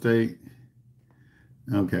fall on the state.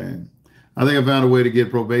 Okay. I think I found a way to get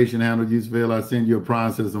probation handled. Yusef, I send you a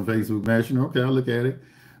process on Facebook Messenger. Okay, I'll look at it.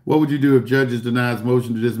 What would you do if judges denies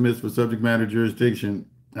motion to dismiss for subject matter jurisdiction?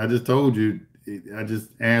 I just told you. I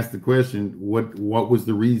just asked the question. What was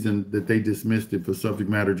the reason that they dismissed it for subject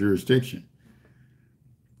matter jurisdiction?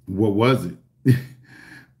 What was it?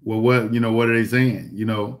 Well, what are they saying?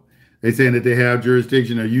 They saying that they have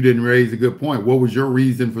jurisdiction, or you didn't raise a good point. What was your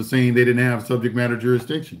reason for saying they didn't have subject matter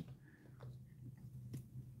jurisdiction?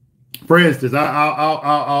 For instance,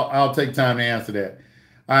 I'll take time to answer that.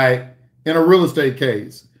 All right, in a real estate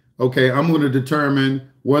case, okay, I'm going to determine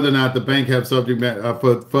whether or not the bank have subject matter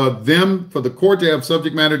for the court to have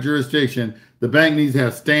subject matter jurisdiction. The bank needs to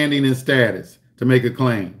have standing and status to make a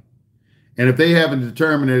claim, and if they haven't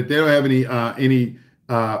determined it, if they don't have any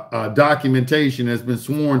documentation that's been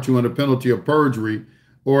sworn to under penalty of perjury,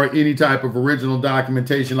 or any type of original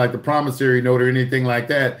documentation like the promissory note or anything like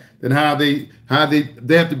that, then they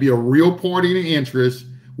have to be a real party in interest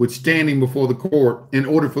with standing before the court in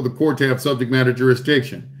order for the court to have subject matter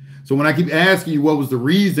jurisdiction. So when I keep asking you what was the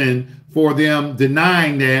reason for them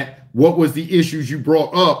denying that, what was the issues you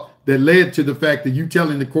brought up that led to the fact that you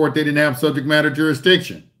telling the court they didn't have subject matter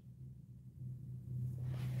jurisdiction?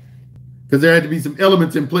 Because there had to be some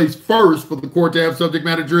elements in place first for the court to have subject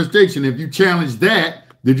matter jurisdiction. If you challenge that,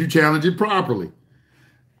 did you challenge it properly?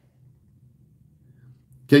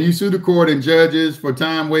 Can you sue the court and judges for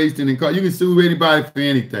time wasting and cost? You can sue anybody for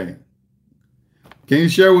anything. Can you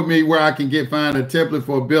share with me where I can find a template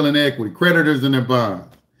for a bill in equity, creditors and their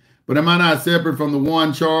bonds? But am I not separate from the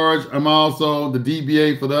one charge? I'm also the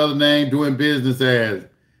DBA for the other name, doing business as.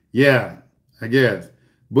 Yeah, I guess.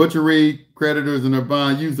 Butchery, creditors and their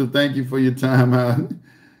bonds. Yusef, thank you for your time out.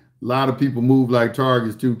 A lot of people move like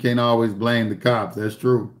targets too. Can't always blame the cops. That's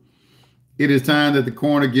true. It is time that the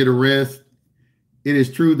coroner get arrested. It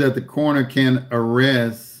is true that the coroner can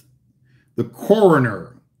arrest. The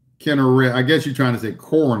coroner can arrest. I guess you're trying to say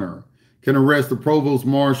coroner can arrest the provost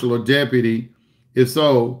marshal or deputy. If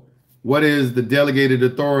so, what is the delegated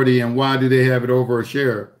authority and why do they have it over a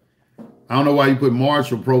sheriff? I don't know why you put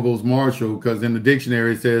marshal, provost marshal, because in the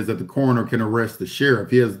dictionary it says that the coroner can arrest the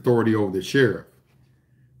sheriff. He has authority over the sheriff.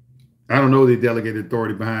 I don't know the delegated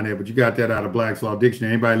authority behind that, but you got that out of Black's Law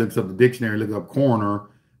Dictionary. Anybody looks up the dictionary, look up coroner,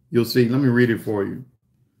 you'll see. Let me read it for you.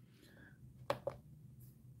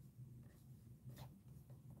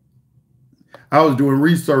 I was doing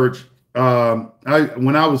research.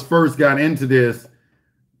 When I was first got into this,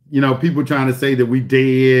 people trying to say that we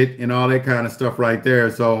dead and all that kind of stuff right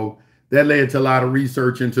there. So that led to a lot of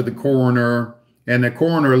research into the coroner. And the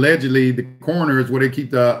coroner, allegedly, the coroner is where they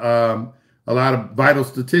keep a lot of vital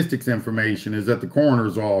statistics information is at the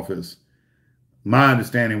coroner's office. My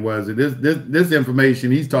understanding was that this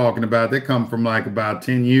information he's talking about, that come from like about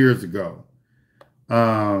 10 years ago.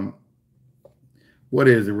 What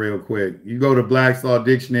is it real quick? You go to Black's Law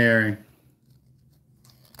Dictionary.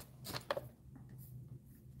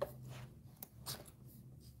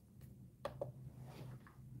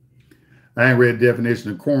 I ain't read the definition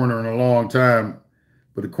of coroner in a long time,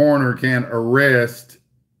 but the coroner can arrest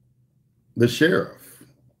the sheriff.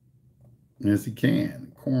 Yes, he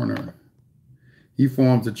can. Coroner. He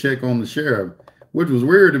forms a check on the sheriff, which was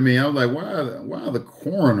weird to me. I was like, why the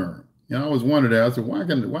coroner? I always wondered that. I said, why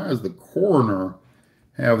does the coroner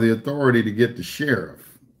have the authority to get the sheriff?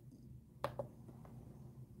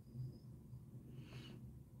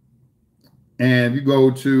 And you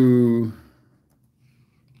go to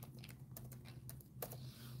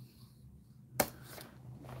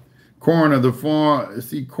coroner, let's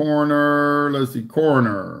see coroner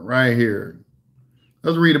right here.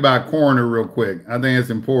 Let's read about coroner real quick. I think it's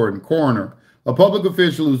important. Coroner, a public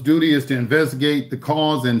official whose duty is to investigate the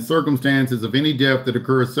cause and circumstances of any death that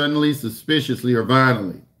occurs suddenly, suspiciously, or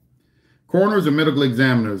violently. Coroners are medical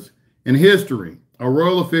examiners. In history, a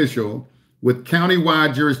royal official with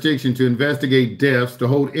county-wide jurisdiction to investigate deaths, to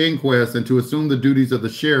hold inquests, and to assume the duties of the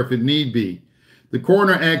sheriff if need be. The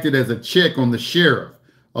coroner acted as a check on the sheriff,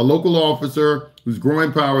 a local officer whose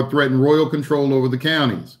growing power threatened royal control over the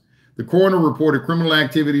counties. The coroner reported criminal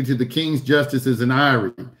activity to the king's justices in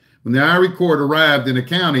Erie. When the Erie court arrived in a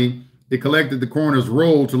county, It collected the coroner's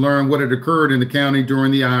roll to learn what had occurred in the county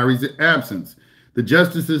during the Irie's absence. The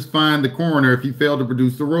justices fined the coroner if he failed to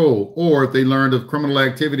produce the roll, or if they learned of criminal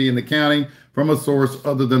activity in the county from a source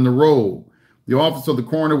other than the roll. The office of the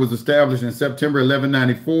coroner was established in September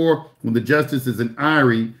 1194, when the justices in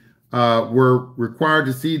Erie were required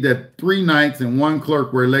to see that 3 knights and 1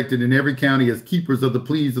 clerk were elected in every county as keepers of the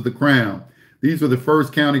pleas of the crown. These were the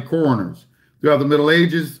first county coroners. Throughout the Middle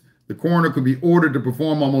Ages, the coroner could be ordered to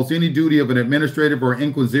perform almost any duty of an administrative or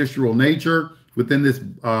inquisitorial nature within this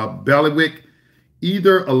bailiwick,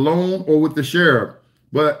 either alone or with the sheriff.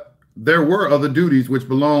 But there were other duties which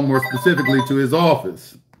belonged more specifically to his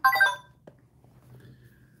office,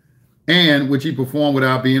 and which he performed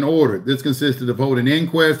without being ordered. This consisted of holding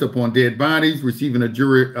inquests upon dead bodies, receiving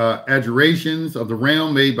adjurations of the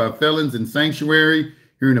realm made by felons in sanctuary,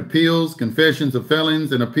 hearing appeals, confessions of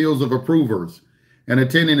felons, and appeals of approvers, and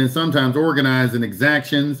attending and sometimes organizing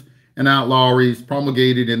exactions and outlawries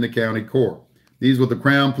promulgated in the county court. These were the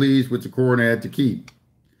crown pleas which the coroner had to keep.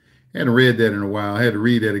 I hadn't read that in a while. I had to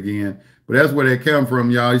read that again. But that's where that come from,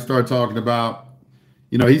 y'all. He started talking about,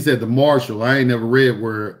 you know, he said the marshal. I ain't never read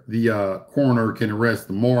where the coroner can arrest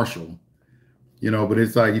the marshal, you know, but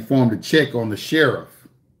it's like he formed a check on the sheriff.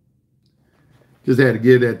 Just had to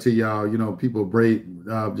give that to y'all. You know, people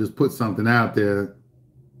just put something out there.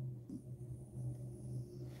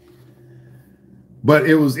 But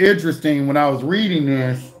it was interesting when I was reading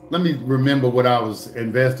this. Let me remember what I was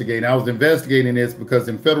investigating. I was investigating this because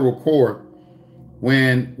in federal court,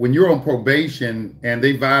 when you're on probation and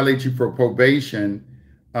they violate you for probation,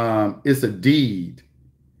 it's a deed.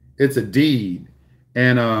 It's a deed.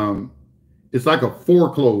 And it's like a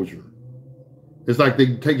foreclosure. It's like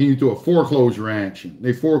they're taking you to a foreclosure action.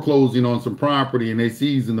 They foreclosing on some property and they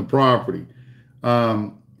seizing the property.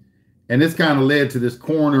 And this kind of led to this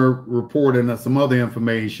coroner report and some other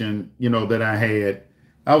information, you know, that I had.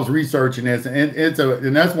 I was researching this,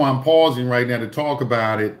 and that's why I'm pausing right now to talk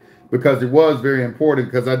about it, because it was very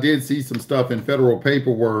important, because I did see some stuff in federal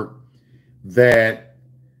paperwork that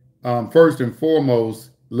first and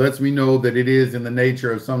foremost lets me know that it is in the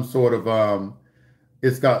nature of some sort of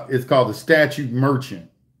it's called the statute merchant.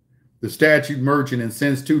 The statute merchant in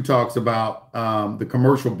sense 2 talks about the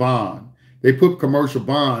commercial bond. They put commercial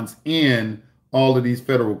bonds in all of these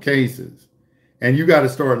federal cases, and you got to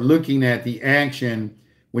start looking at the action.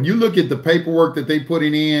 When you look at the paperwork that they put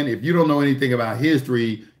in, if you don't know anything about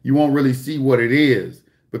history, you won't really see what it is,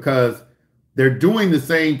 because they're doing the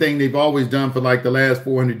same thing they've always done for like the last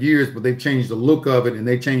 400 years, but they've changed the look of it and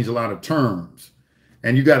they changed a lot of terms.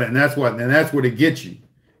 And you got to, and that's what it gets you.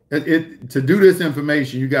 To do this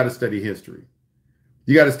information, you got to study history.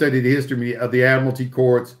 You got to study the history of the admiralty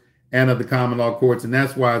courts and of the common law courts. And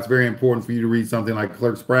that's why it's very important for you to read something like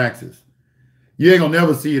Clerk's Praxis. You ain't gonna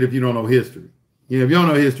never see it if you don't know history. You know, if you don't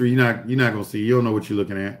know history, you're not gonna see it. You don't know what you're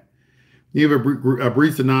looking at. You have a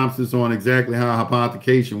brief synopsis on exactly how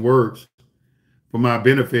hypothecation works for my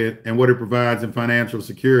benefit and what it provides in financial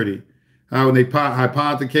security. How when they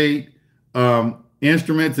hypothecate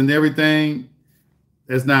instruments and everything,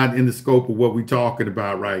 that's not in the scope of what we're talking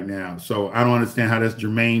about right now. So I don't understand how that's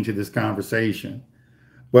germane to this conversation.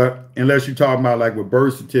 But unless you're talking about like with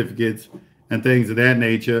birth certificates and things of that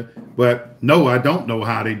nature. But no, I don't know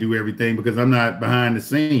how they do everything because I'm not behind the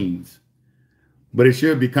scenes. But it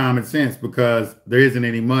should be common sense, because there isn't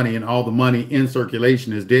any money, and all the money in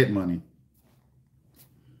circulation is debt money.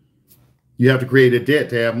 You have to create a debt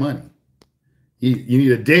to have money. You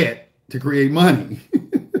need a debt to create money.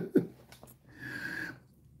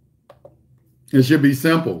 It should be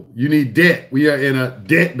simple. You need debt. We are in a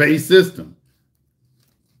debt-based system.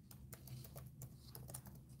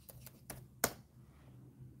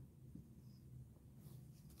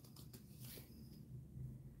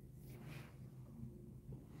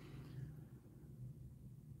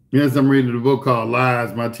 Yes, I'm reading a book called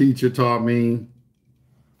Lies. My teacher taught me,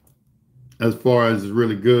 as far as is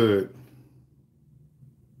really good.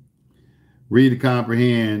 Read to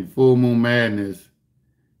comprehend. Full Moon Madness.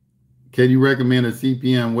 Can you recommend a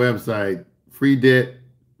CPM website?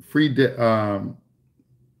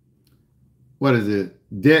 What is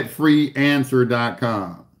it?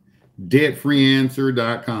 Debtfreeanswer.com.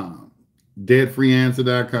 Debtfreeanswer.com.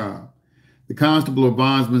 Debtfreeanswer.com. The constable or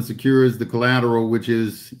bondsman secures the collateral, which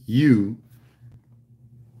is you.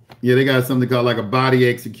 Yeah, they got something called like a body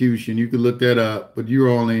execution. You could look that up, but you're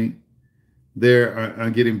only there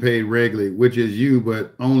on getting paid regularly, which is you,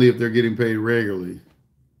 but only if they're getting paid regularly.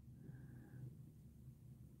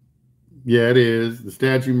 Yeah, it is. The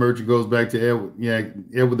statute merchant goes back to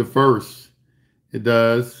Edward the First. It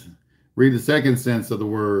does. Read the second sense of the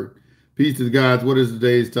word. Peace to the gods. What is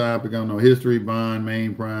today's topic? I don't know. History, bond,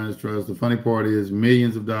 main prize, trust. The funny part is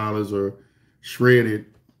millions of dollars are shredded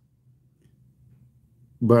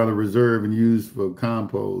by the reserve and used for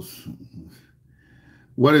compost.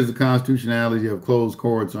 What is the constitutionality of closed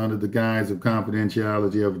courts under the guise of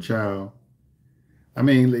confidentiality of a child? I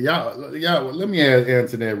mean, y'all, let me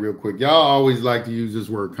answer that real quick. Y'all always like to use this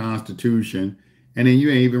word Constitution, and then you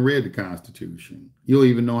ain't even read the Constitution. You don't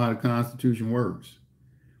even know how the Constitution works.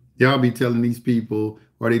 Y'all be telling these people,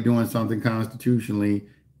 are they doing something constitutionally?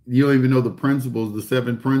 You don't even know the principles, the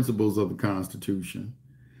 7 principles of the Constitution.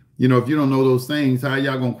 You know, if you don't know those things, how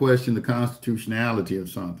y'all gonna question the constitutionality of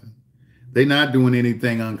something? They're not doing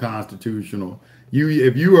anything unconstitutional.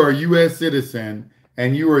 If you are a U.S. citizen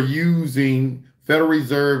and you are using Federal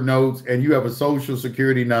Reserve notes and you have a social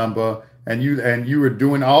security number and you are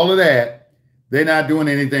doing all of that, they're not doing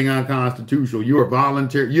anything unconstitutional. You have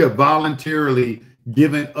voluntarily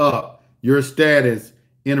given up your status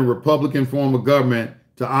in a Republican form of government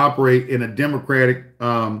to operate in a democratic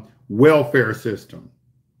welfare system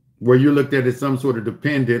where you're looked at as some sort of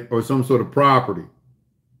dependent or some sort of property.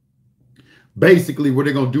 Basically, where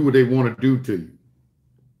they're going to do what they want to do to you.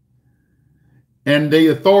 And the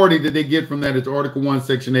authority that they get from that is Article 1,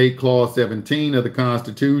 Section 8, Clause 17 of the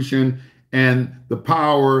Constitution. And the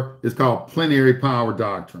power is called plenary power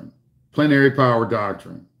doctrine. Plenary power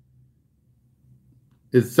doctrine.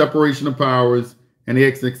 It's separation of powers and the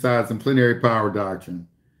exercise in plenary power doctrine.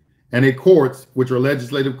 And the courts, which are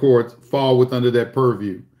legislative courts, fall within under that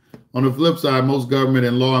purview. On the flip side, most government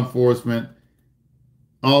and law enforcement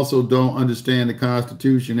also don't understand the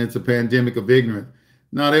Constitution. It's a pandemic of ignorance.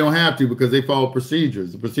 No, they don't have to because they follow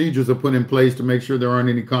procedures. The procedures are put in place to make sure there aren't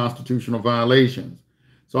any constitutional violations.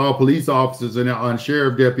 So all police officers and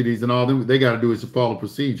sheriff deputies and all them, they got to do is to follow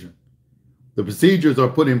procedure. The procedures are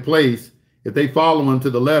put in place. If they follow them to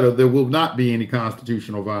the letter, there will not be any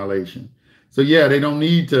constitutional violation. So yeah, they don't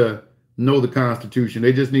need to know the Constitution.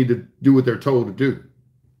 They just need to do what they're told to do.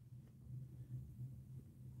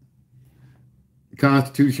 The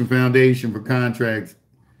Constitution Foundation for Contracts,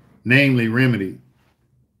 namely remedy.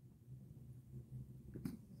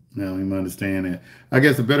 Now, let me understand that. I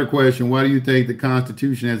guess a better question, why do you think the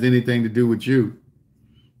Constitution has anything to do with you?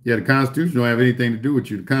 Yeah, the Constitution don't have anything to do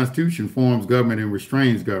with you. The Constitution forms government and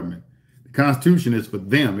restrains government. The Constitution is for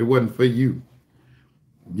them. It wasn't for you.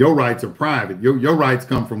 Your rights are private. Your rights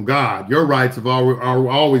come from God. Your rights have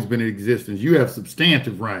always been in existence. You have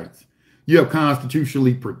substantive rights. You have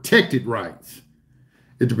constitutionally protected rights.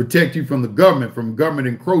 It's to protect you from government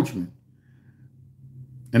encroachment.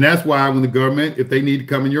 And that's why when the government, if they need to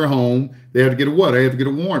come in your home, they have to get a what? They have to get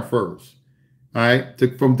a warrant first. All right. To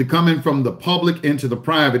come in from the public into the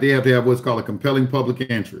private, they have to have what's called a compelling public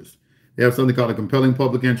interest. They have something called a compelling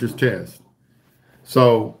public interest test.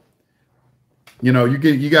 So, you know,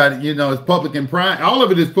 it's public and private. All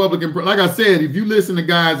of it is public and private. Like I said, if you listen to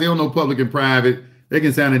guys, they don't know public and private. They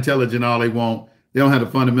can sound intelligent all they want. They don't have the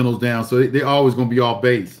fundamentals down. So they're always going to be off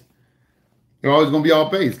base. They're always going to be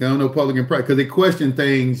off base. They don't know public and private because they question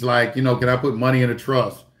things like, you know, can I put money in a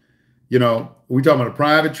trust? You know, we talking about a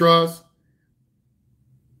private trust.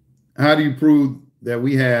 How do you prove that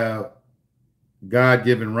we have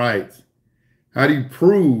God-given rights? How do you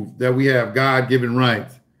prove that we have God-given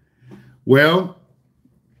rights? Well,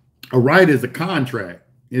 a right is a contract.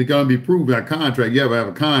 It's going to be proved by a contract. You have to have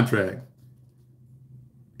a contract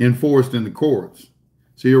enforced in the courts.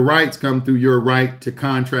 So your rights come through your right to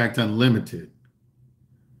contract unlimited.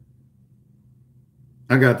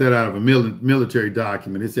 I got that out of a military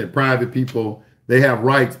document. It said private people, they have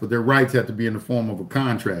rights, but their rights have to be in the form of a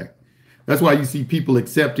contract. That's why you see people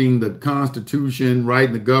accepting the Constitution, right,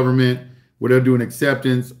 in the government, where they're doing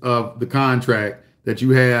acceptance of the contract that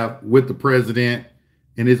you have with the president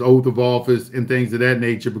and his oath of office and things of that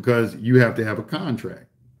nature, because you have to have a contract.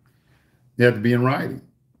 You have to be in writing.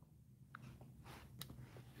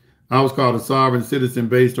 I was called a sovereign citizen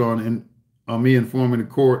based on me informing the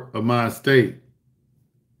court of my estate.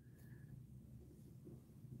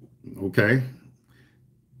 Okay.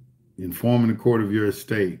 Informing the court of your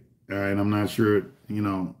estate. All right. I'm not sure, you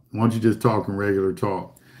know, why don't you just talk in regular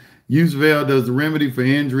talk? Yusef, does the remedy for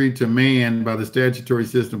injury to man by the statutory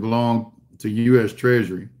system belong to U.S.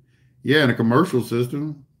 Treasury? Yeah, in a commercial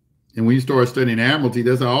system. And when you start studying admiralty,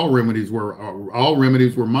 that's how all remedies were. All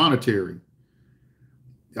remedies were monetary.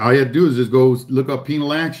 All you have to do is just go look up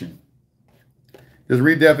penal action. Just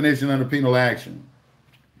read definition under penal action.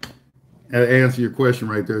 Answer your question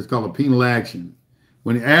right there. It's called a penal action.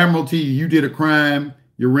 When the admiralty, you did a crime,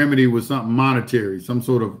 your remedy was something monetary, some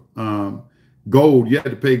sort of gold. You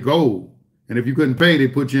had to pay gold. And if you couldn't pay, they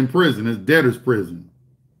put you in prison. It's debtor's prison.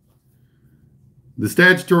 The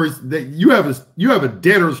statutory that you have a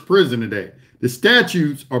debtor's prison today. The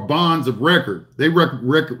statutes are bonds of record. They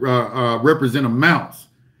represent amounts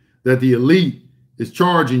that the elite is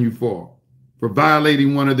charging you for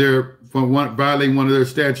violating one of their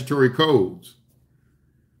statutory codes.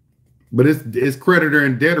 But it's creditor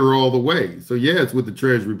and debtor all the way. So yeah, it's with the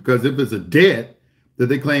Treasury, because if it's a debt that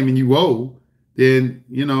they claiming you owe, then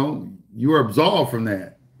you are absolved from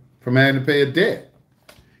that, from having to pay a debt,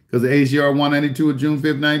 because the ACR 192 of June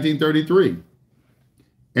 5th, 1933.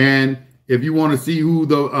 And if you want to see who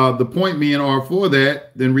the point men are for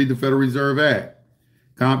that, then read the Federal Reserve Act.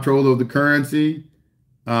 Comptroller of the Currency,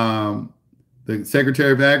 the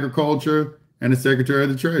Secretary of Agriculture, and the Secretary of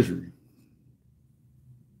the Treasury.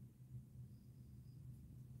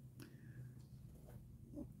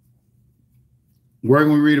 Where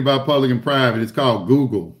can we read about public and private? It's called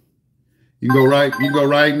Google. You can go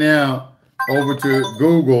right now over to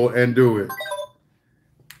Google and do it.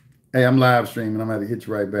 Hey, I'm live streaming. I'm going to hit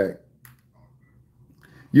you right back.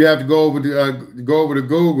 You have to go over to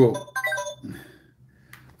Google.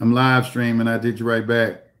 I'm live streaming. I did you right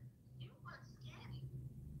back.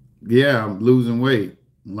 Yeah, I'm losing weight.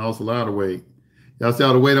 Lost a lot of weight. Y'all see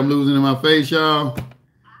all the weight I'm losing in my face, y'all?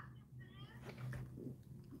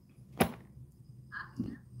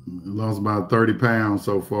 Lost about 30 pounds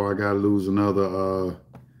so far. I got to lose another.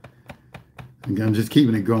 I'm just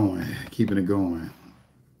keeping it going.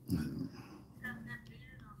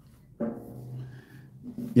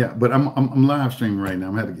 Yeah, but I'm live streaming right now.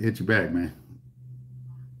 I'm gonna have to hit you back, man.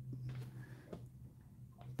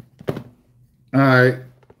 All right.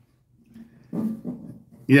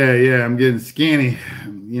 Yeah, I'm getting skinny.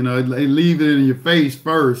 They leave it in your face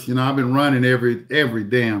first. I've been running every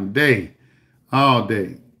damn day, all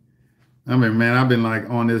day. I mean, man, I've been like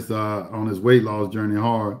on this weight loss journey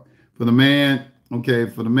hard. For the man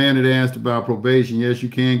that asked about probation, yes, you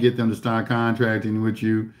can get them to start contracting with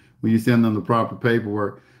you when you send them the proper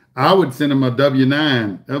paperwork. I would send them a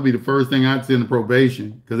W-9. That'll be the first thing I'd send to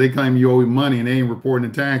probation, because they claim you owe money and they ain't reporting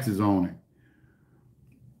the taxes on it.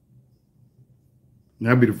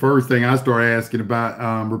 That'd be the first thing I start asking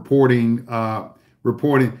about, reporting.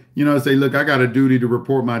 Say, look, I got a duty to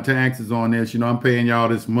report my taxes on this. I'm paying y'all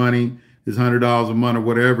this money, this $100 a month or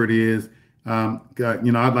whatever it is. I'd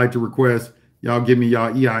like to request y'all give me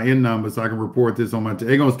y'all EIN number so I can report this on my tax.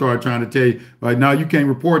 They're going to start trying to tell you, like, no, you can't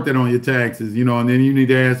report that on your taxes, and then you need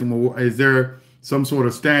to ask them, well, is there some sort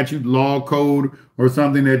of statute, law, code, or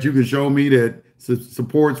something that you can show me that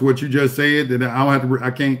supports what you just said, that I don't have to,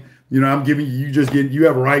 I can't, I'm giving you, you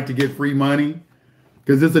have a right to get free money,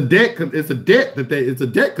 because it's a debt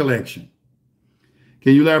collection.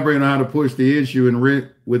 Can you elaborate on how to push the issue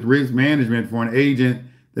with risk management for an agent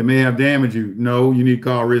that may have damaged you? No, you need to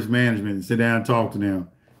call risk management and sit down and talk to them.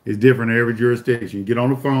 It's different in every jurisdiction. You get on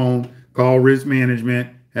the phone, call risk management,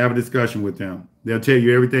 have a discussion with them. They'll tell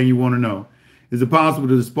you everything you want to know. Is it possible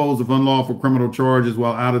to dispose of unlawful criminal charges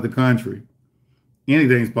while out of the country?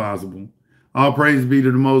 Anything's possible. All praise be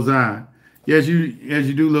to the Most High. Yes,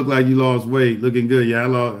 you do look like you lost weight. Looking good. Yeah, I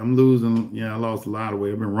lost a lot of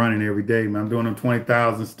weight. I've been running every day, man. I'm doing them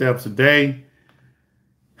 20,000 steps a day.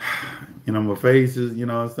 My face is,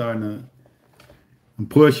 I'm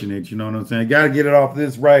pushing it, you know what I'm saying? Got to get it off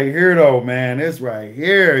this right here, though, man. This right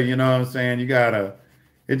here, you know what I'm saying?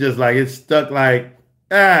 It's just like, it's stuck like,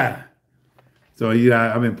 So,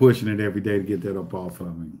 I've been pushing it every day to get that up off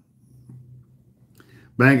of me.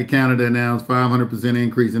 Bank of Canada announced 500%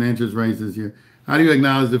 increase in interest rates this year. How do you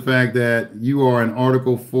acknowledge the fact that you are an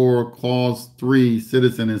Article 4, Clause 3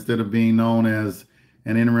 citizen instead of being known as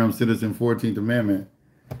an interim citizen, 14th Amendment?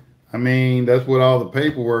 I mean, that's what all the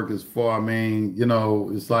paperwork is for. I mean,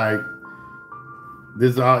 it's like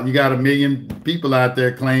this. You got 1 million people out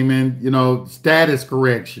there claiming, status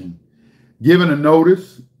correction, giving them a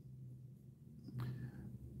notice.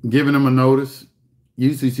 UCC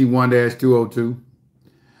 1-202.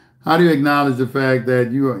 How do you acknowledge the fact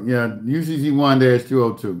that UCC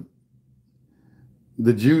 1-202?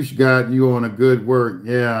 The juice got you on a good work.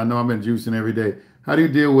 Yeah, I know, I've been juicing every day. How do you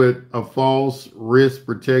deal with a false risk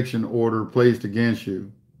protection order placed against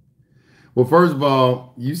you? Well, first of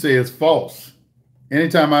all, you say it's false.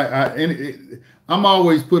 Anytime I'm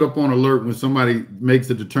always put up on alert when somebody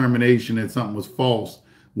makes a determination that something was false.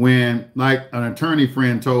 When, like an attorney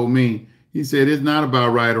friend told me, he said, it's not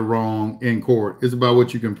about right or wrong in court. It's about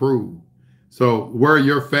what you can prove. So where are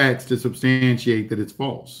your facts to substantiate that it's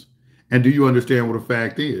false? And do you understand what a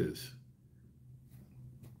fact is?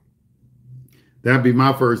 That'd be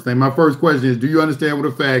my first thing. My first question is, do you understand what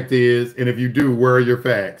a fact is? And if you do, where are your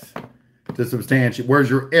facts to substantiate? Where's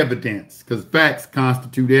your evidence? Because facts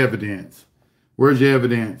constitute evidence. Where's your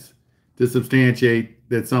evidence to substantiate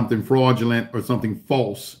that something fraudulent or something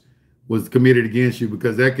false was committed against you?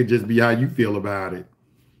 Because that could just be how you feel about it.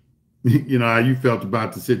 You know, how you felt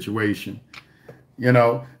about the situation. You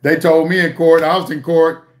know, they told me in court, I was in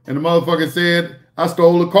court, and the motherfucker said I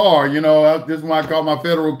stole a car. You know, this is why I call my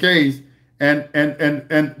federal case. And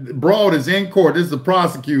Broad is in court. This is the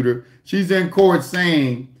prosecutor. She's in court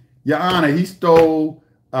saying, Your Honor, he stole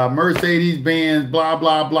Mercedes-Benz, blah,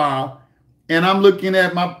 blah, blah. And I'm looking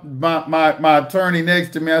at my attorney next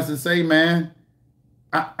to me. I said, say, man,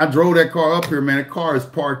 I drove that car up here, man. The car is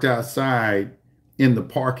parked outside in the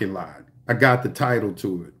parking lot. I got the title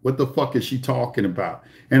to it. What the fuck is she talking about?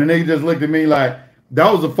 And then they just looked at me like,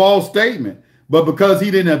 that was a false statement. But because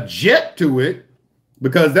he didn't object to it,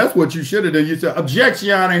 because that's what you should have done. You said, objection,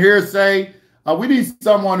 Your Honor, hearsay. We need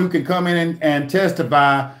someone who can come in and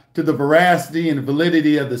testify to the veracity and the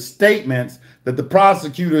validity of the statements that the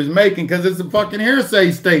prosecutor is making, because it's a fucking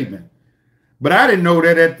hearsay statement. But I didn't know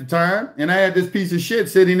that at the time. And I had this piece of shit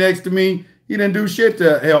sitting next to me. He didn't do shit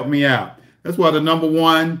to help me out. That's why the number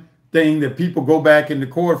one thing that people go back into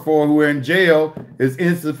court for who are in jail is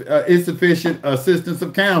insufficient assistance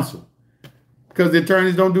of counsel. Because the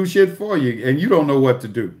attorneys don't do shit for you, and you don't know what to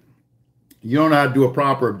do. You don't know how to do a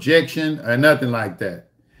proper objection or nothing like that.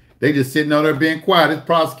 They just sitting out there being quiet. This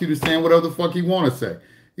prosecutor saying whatever the fuck he want to say.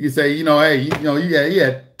 He can say, you know, hey, you know, he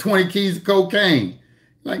had 20 keys of cocaine.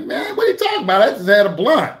 Like, man, what are you talking about? I just had a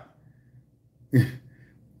blunt.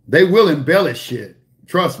 They will embellish shit.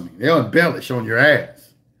 Trust me, they'll embellish on your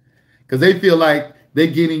ass. Because they feel like they're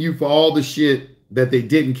getting you for all the shit that they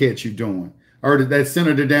didn't catch you doing. I heard that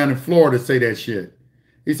senator down in Florida say that shit.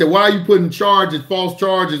 He said, why are you putting false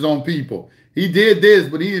charges on people? He did this,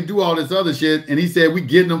 but he didn't do all this other shit. And he said, we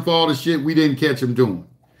getting them for all the shit we didn't catch him doing.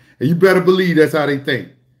 And you better believe that's how they think.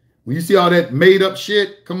 When you see all that made up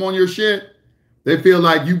shit come on your shit, they feel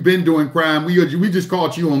like you've been doing crime. We just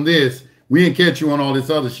caught you on this. We didn't catch you on all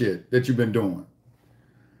this other shit that you've been doing.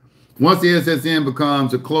 Once the SSN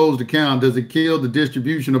becomes a closed account, does it kill the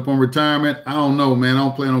distribution upon retirement? I don't know, man. I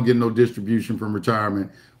don't plan on getting no distribution from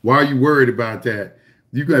retirement. Why are you worried about that?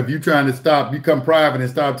 If you're trying to become private and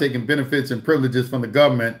stop taking benefits and privileges from the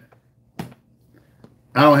government,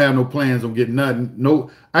 I don't have no plans on getting nothing.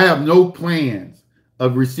 No, I have no plans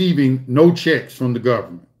of receiving no checks from the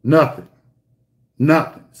government. Nothing.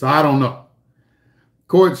 Nothing. So I don't know.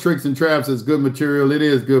 Court Tricks and Traps is good material. It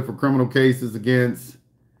is good for criminal cases against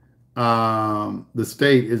the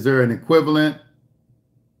state. Is there an equivalent?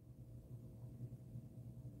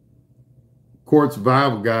 Court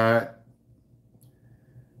Survival Guide.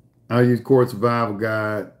 I use Court Survival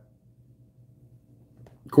Guide.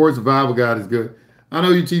 Court Survival Guide is good. I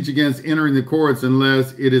know you teach against entering the courts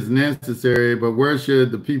unless it is necessary, but where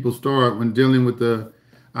should the people start when dealing with the?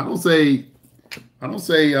 I don't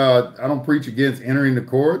preach against entering the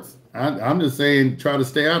courts. I'm just saying try to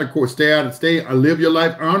stay out of court, live your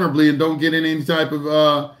life honorably, and don't get in any type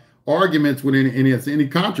of arguments with any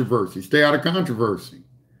controversy. Stay out of controversy.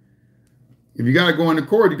 If you got to go into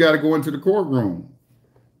court, you got to go into the courtroom.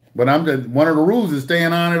 But one of the rules is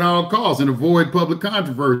staying on at all costs and avoid public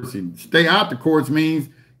controversy. Stay out the courts means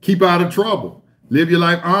keep out of trouble. Live your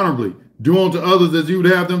life honorably. Do unto others as you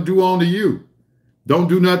would have them do unto you. Don't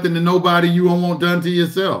do nothing to nobody you don't want done to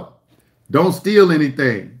yourself. Don't steal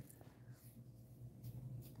anything.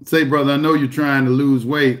 Say, brother, I know you're trying to lose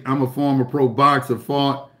weight. I'm a former pro boxer,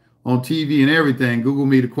 fought on TV and everything. Google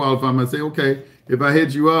me to qualify. I say, okay, if I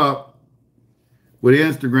hit you up with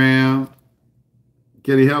Instagram,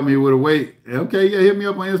 can he help me with a weight? Okay, yeah, hit me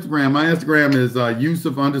up on Instagram. My Instagram is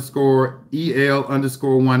Yusef _EL_19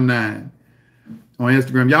 on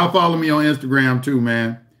Instagram. Y'all follow me on Instagram too,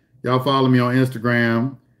 man. Y'all follow me on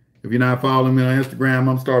Instagram. If you're not following me on Instagram,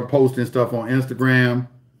 I'm start posting stuff on Instagram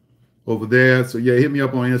over there. So yeah, hit me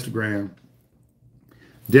up on Instagram.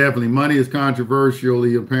 Definitely. Money is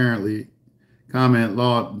controversially, apparently. Comment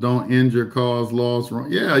law, don't injure, cause loss.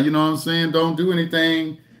 Yeah, you know what I'm saying? Don't do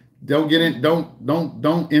anything. Don't get in,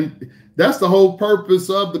 that's the whole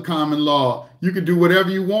purpose of the common law. You can do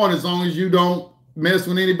whatever you want as long as you don't mess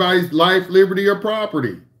with anybody's life, liberty, or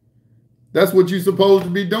property. That's what you're supposed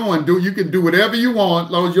to be doing. You can do whatever you want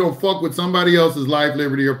as long as you don't fuck with somebody else's life,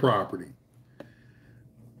 liberty, or property.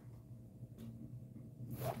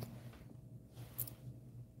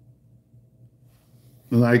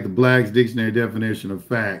 Like the Black's Dictionary definition of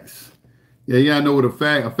facts. Yeah, I know what a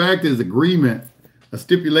fact is agreement, a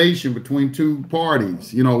stipulation between two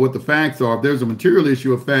parties. You know what the facts are. If there's a material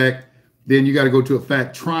issue of fact, then you got to go to a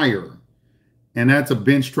fact trier. And that's a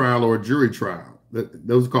bench trial or a jury trial.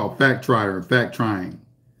 Those are called fact trier and fact trying.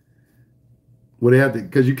 Well, they have to,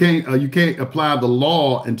 because you can't apply the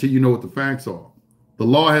law until you know what the facts are. The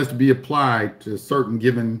law has to be applied to a certain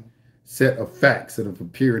given set of facts that have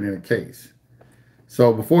appeared in a case.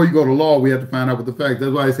 So before you go to law, we have to find out what the facts.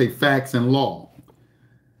 That's why I say facts and law.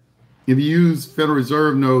 If you use Federal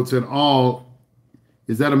Reserve notes at all,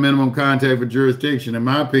 is that a minimum contact for jurisdiction? In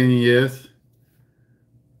my opinion, yes.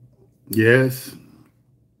 Yes.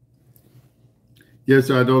 Yes,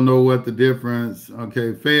 sir. I don't know what the difference.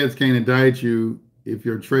 Okay, feds can't indict you if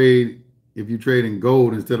you trade in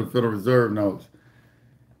gold instead of Federal Reserve notes.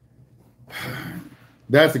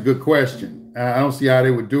 That's a good question. I don't see how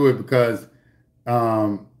they would do it because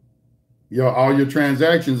all your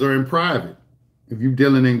transactions are in private. If you're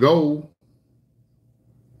dealing in gold,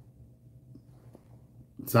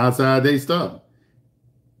 it's outside their stuff.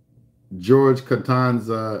 George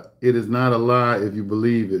Catanza, it is not a lie if you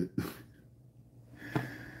believe it.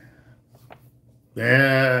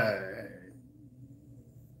 Yeah,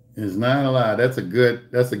 it's not a lie. That's a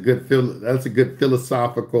good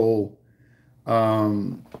philosophical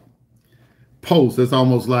post. That's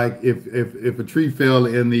almost like if a tree fell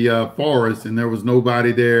in the forest and there was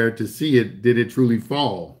nobody there to see it, did it truly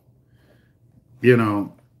fall? You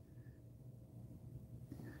know,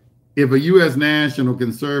 if a U.S. national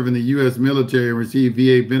can serve in the U.S. military and receive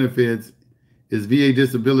VA benefits, is VA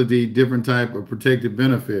disability different type of protected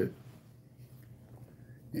benefit?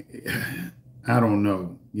 I don't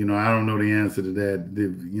know. I don't know the answer to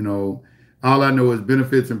that. All I know is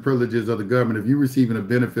benefits and privileges of the government. If you're receiving a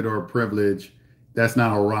benefit or a privilege, that's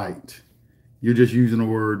not a right. You're just using the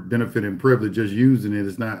word benefit and privilege, just using it.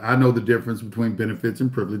 It's not. I know the difference between benefits and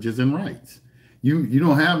privileges and rights. You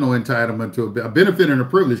don't have no entitlement to a benefit, and a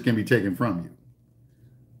privilege can be taken from you.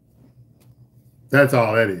 That's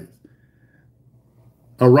all that is.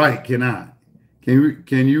 A right cannot.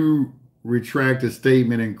 Can you retract a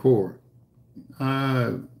statement in court?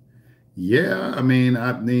 Yeah. I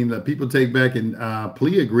mean, people take back in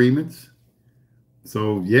plea agreements.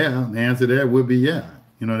 So yeah, the answer to that would be yeah.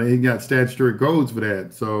 They got statutory codes for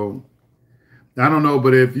that. So I don't know,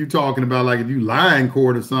 but if you're talking about like if you lie in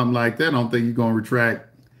court or something like that, I don't think you're gonna retract.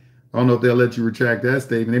 I don't know if they'll let you retract that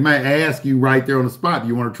statement. They might ask you right there on the spot, do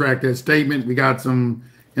you want to retract that statement? We got some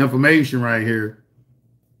information right here.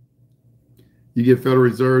 You get Federal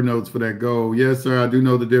Reserve notes for that gold. Yes, sir. I do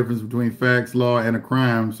know the difference between facts, law, and a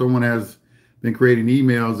crime. Someone has been creating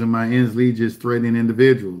emails in my ends just threatening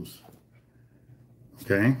individuals.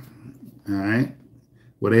 Okay. All right.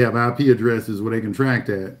 Well, they have IP addresses where they can track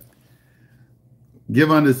that.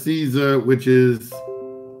 Give unto Caesar, which is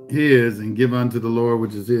his, and give unto the Lord,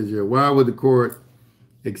 which is his. Yeah. Why would the court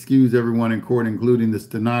excuse everyone in court, including the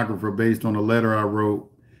stenographer, based on a letter I wrote,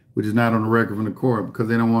 which is not on the record from the court? Because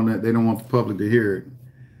they don't want that. They don't want the public to hear it.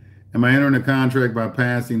 Am I entering a contract by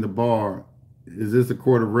passing the bar? Is this a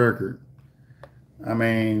court of record? I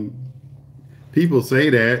mean, people say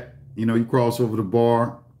that, you cross over the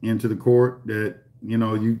bar into the court, that,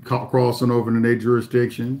 you crossing over into their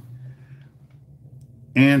jurisdiction.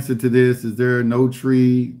 Answer to this: is there no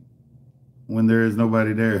tree when there is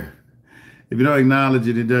nobody there? If you don't acknowledge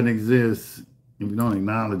it, it doesn't exist. If you don't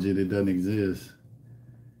acknowledge it, it doesn't exist.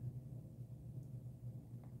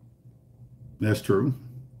 That's true.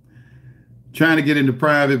 Trying to get into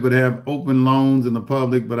private, but have open loans in the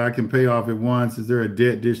public, but I can pay off at once. Is there a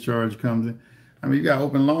debt discharge comes in? I mean, you got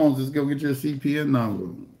open loans. Just go get your CPN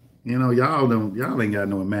number. Y'all ain't got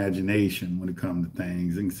no imagination when it comes to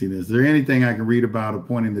things. You can see this. Is there anything I can read about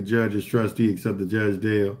appointing the judge as trustee except the Judge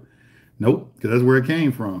Dale? Nope, because that's where it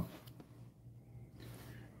came from.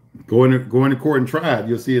 Go into court and try it.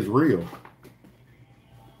 You'll see it's real.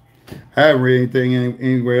 I haven't read anything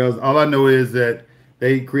anywhere else. All I know is that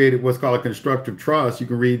they created what's called a constructive trust. You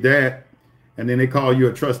can read that. And then they call you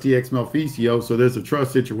a trustee ex maleficio. So there's a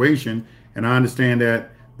trust situation. And I understand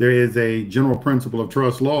that there is a general principle of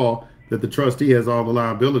trust law that the trustee has all the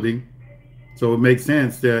liability. So it makes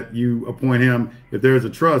sense that you appoint him. If there's a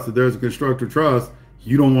trust, if there's a constructive trust,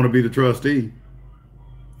 you don't want to be the trustee.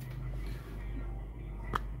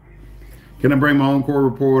 Can I bring my own court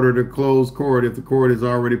reporter to close court if the court is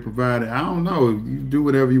already provided? I don't know. You do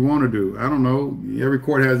whatever you want to do. I don't know. Every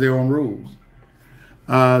court has their own rules.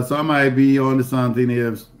 So I might be on to something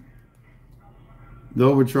if the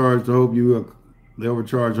overcharge to hope you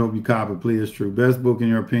cop a plea is true. Best book in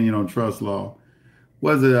your opinion on trust law.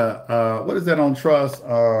 What is that on trust?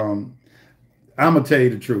 I'm gonna tell you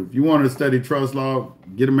the truth. You want to study trust law,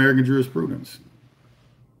 get American jurisprudence.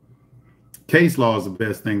 Case law is the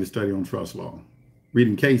best thing to study on trust law.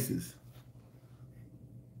 Reading cases.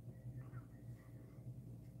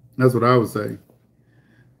 That's what I would say.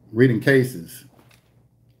 Reading cases.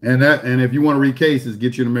 And if you want to read cases,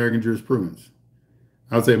 get you an American jurisprudence.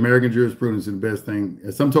 I would say American jurisprudence is the best thing.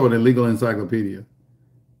 Some sort of legal encyclopedia.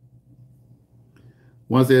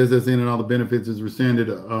 Once the SSN and all the benefits is rescinded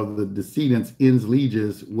of the decedent's ins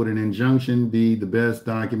leges, would an injunction be the best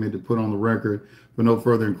document to put on the record for no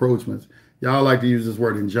further encroachments? Y'all like to use this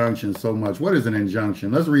word injunction so much. What is an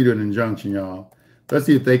injunction? Let's read an injunction, y'all. Let's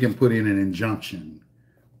see if they can put in an injunction.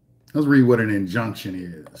 Let's read what an injunction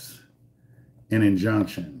is. An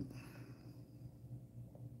injunction.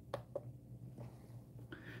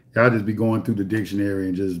 Y'all just be going through the dictionary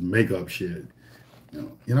and just make up shit. And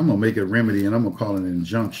I'm going to make it a remedy and I'm going to call it an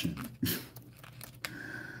injunction.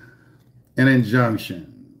 An injunction.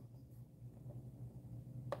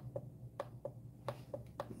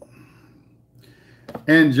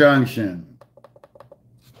 Injunction.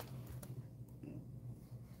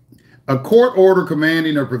 A court order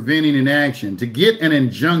commanding or preventing an action. To get an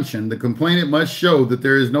injunction, the complainant must show that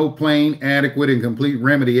there is no plain, adequate, and complete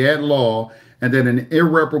remedy at law and that an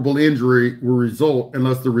irreparable injury will result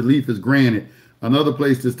unless the relief is granted. Another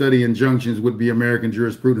place to study injunctions would be American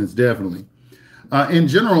jurisprudence, definitely. In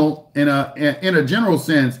a general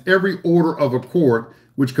sense, every order of a court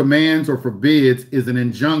which commands or forbids is an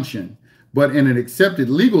injunction. But in an accepted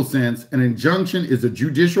legal sense, an injunction is a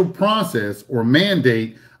judicial process or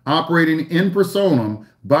mandate operating in personam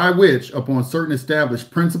by which, upon certain established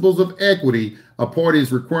principles of equity, a party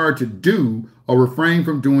is required to do or refrain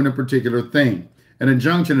from doing a particular thing. An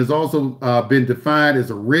injunction has also been defined as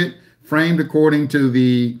a writ framed according to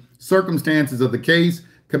the circumstances of the case,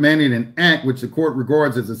 commanding an act which the court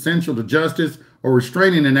regards as essential to justice, or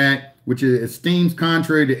restraining an act which it esteems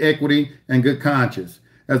contrary to equity and good conscience.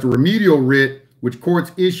 As a remedial writ, which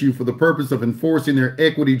courts issue for the purpose of enforcing their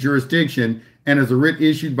equity jurisdiction, and as a writ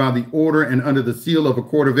issued by the order and under the seal of a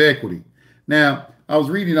court of equity. Now, I was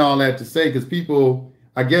reading all that to say, because people,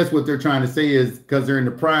 I guess what they're trying to say is, because they're in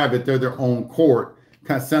the private, they're their own court.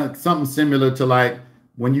 Something similar to like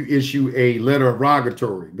when you issue a letter of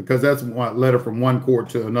rogatory, because that's a letter from one court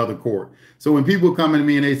to another court. So when people come to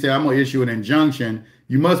me and they say, I'm going to issue an injunction,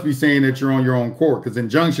 you must be saying that you're on your own court, because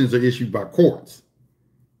injunctions are issued by courts.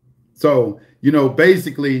 So, you know,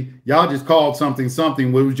 basically, y'all just called something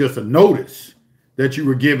where it was just a notice that you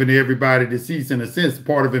were giving to everybody to cease and desist,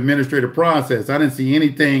 part of administrative process. I didn't see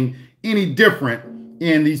anything any different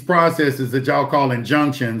in these processes that y'all call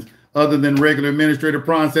injunctions other than regular administrative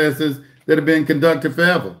processes that have been conducted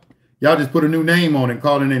forever. Y'all just put a new name on it and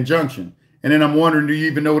call it an injunction. And then I'm wondering, do you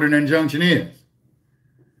even know what an injunction is?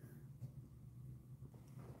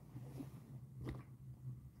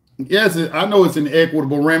 Yes, I know it's an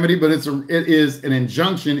equitable remedy, but it is an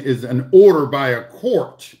injunction, is an order by a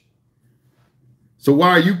court. So why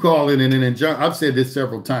are you calling it an injunction? I've said this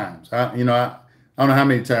several times. I don't know how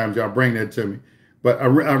many times y'all bring that to me, but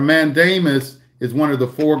a mandamus is one of the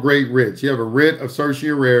four great writs. You have a writ of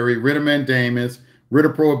certiorari, writ of mandamus, writ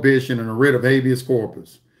of prohibition, and a writ of habeas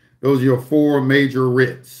corpus. Those are your four major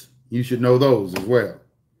writs. You should know those as well.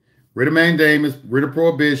 Writ of mandamus, writ of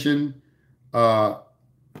prohibition,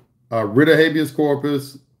 writ of habeas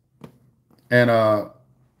corpus, and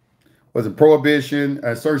was it prohibition,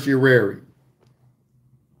 certiorari.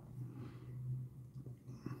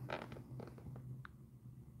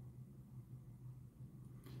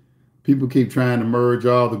 People keep trying to merge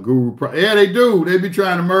all the guru. Yeah, they do. They be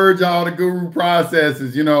trying to merge all the guru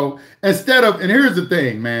processes, you know, instead of, and here's the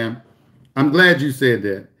thing, man. I'm glad you said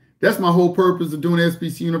that. That's my whole purpose of doing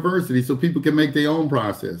SBC University, so people can make their own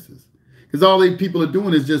processes. Because all these people are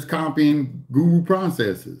doing is just copying guru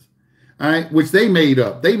processes, all right, which they made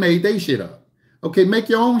up. They made their shit up. Okay, make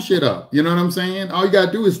your own shit up. You know what I'm saying? All you got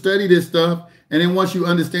to do is study this stuff. And then once you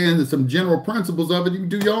understand some general principles of it, you can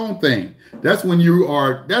do your own thing. That's when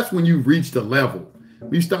you've reached a level.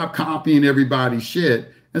 You stop copying everybody's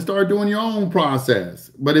shit and start doing your own process.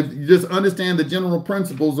 But if you just understand the general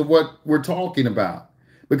principles of what we're talking about,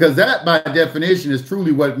 because that by definition is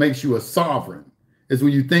truly what makes you a sovereign, is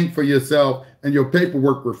when you think for yourself and your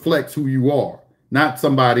paperwork reflects who you are, not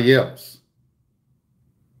somebody else.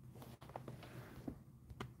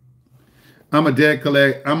 I'm in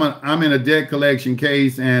a debt collection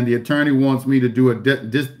case, and the attorney wants me to do a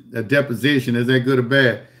deposition. Is that good or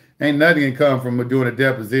bad? Ain't nothing can come from doing a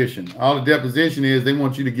deposition. All a deposition is, they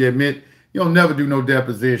want you to admit. You'll never do no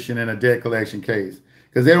deposition in a debt collection case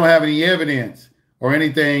because they don't have any evidence or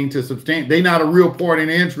anything to substantiate. They're not a real party in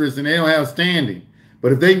interest, and they don't have standing.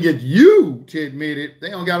 But if they can get you to admit it, they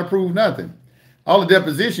don't got to prove nothing. All the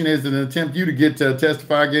deposition is an attempt you to get to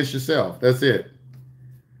testify against yourself. That's it.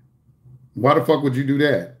 Why the fuck would you do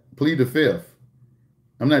that? Plead the fifth.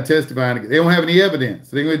 I'm not testifying. They don't have any evidence.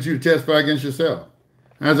 So they're going to get you to testify against yourself.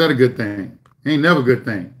 How's that a good thing? Ain't never a good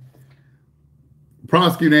thing.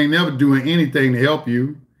 Prosecutor ain't never doing anything to help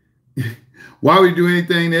you. Why would you do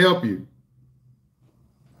anything to help you?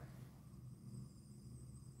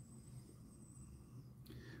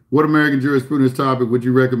 What American jurisprudence topic would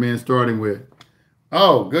you recommend starting with?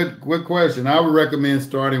 Oh, good question. I would recommend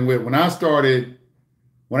starting with when I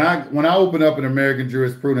opened up in American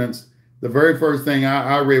jurisprudence, the very first thing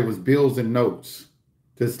I read was bills and notes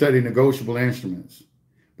to study negotiable instruments.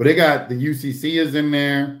 But they got the UCC is in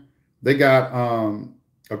there. They got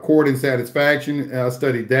accord and satisfaction. I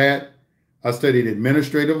studied that. I studied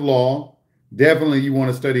administrative law. Definitely you want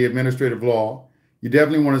to study administrative law. You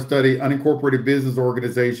definitely want to study unincorporated business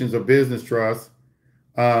organizations or business trusts.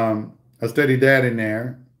 I studied that in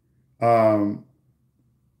there.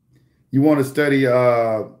 You want to study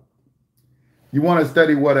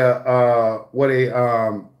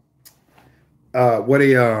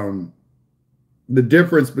the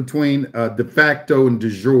difference between de facto and de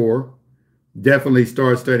jure. Definitely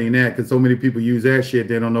start studying that because so many people use that shit.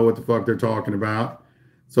 They don't know what the fuck they're talking about.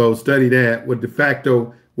 So study that.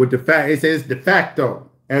 It says de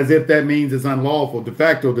facto, as if that means it's unlawful. De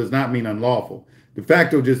facto does not mean unlawful. De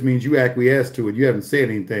facto just means you acquiesce to it. You haven't said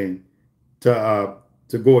anything to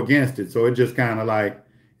go against it. So it just kind of like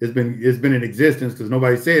it's been in existence because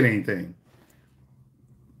nobody said anything.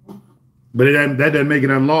 But that doesn't make it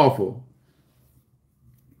unlawful.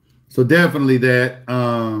 So definitely that.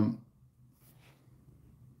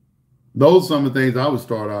 Those are some of the things I would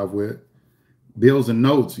start off with. Bills and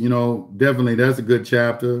notes, definitely that's a good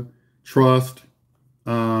chapter. Trust,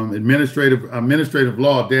 administrative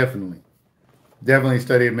law, definitely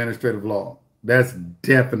study administrative law. That's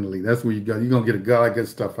where you go. You're gonna get a lot of good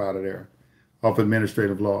stuff out of there, off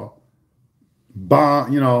administrative law.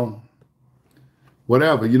 Bond,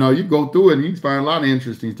 whatever. You go through it and you find a lot of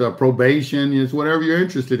interesting stuff. Probation is whatever you're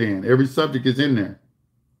interested in. Every subject is in there.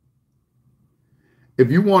 If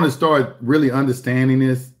you want to start really understanding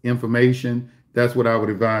this information, that's what I would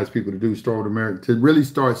advise people to do. Start with America, to really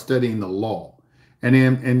start studying the law,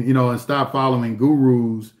 and stop following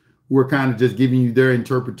gurus who are kind of just giving you their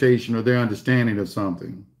interpretation or their understanding of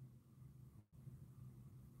something.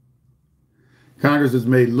 Congress has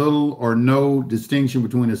made little or no distinction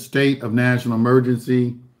between a state of national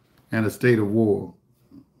emergency and a state of war.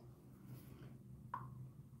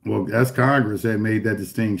 Well, that's Congress that made that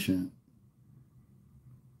distinction.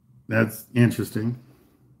 That's interesting.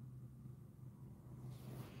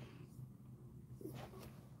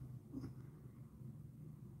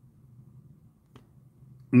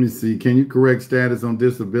 Let me see. Can you correct status on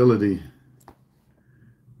disability?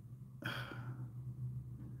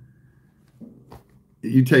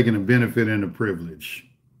 You taking a benefit and a privilege.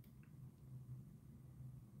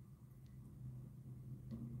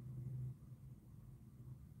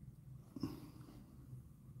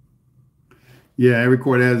 Yeah, every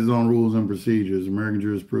court has its own rules and procedures. American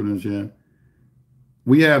jurisprudence, yeah.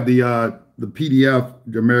 We have the PDF,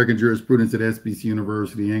 the American jurisprudence at SBC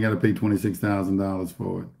University. You ain't got to pay $26,000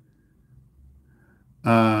 for it.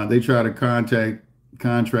 They try to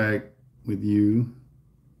contract with you.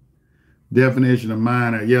 Definition of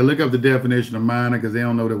minor. Yeah, look up the definition of minor because they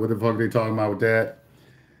don't know what the fuck they talking about with that.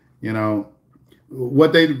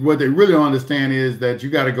 What they really don't understand is that you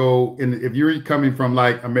got to go in. If you're coming from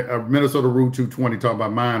like a Minnesota Rule 220 talking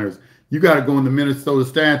about minors, you got to go in the Minnesota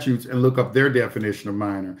statutes and look up their definition of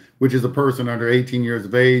minor, which is a person under 18 years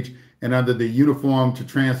of age, and under the Uniform to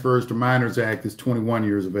Transfers to Minors Act is 21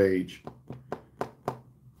 years of age.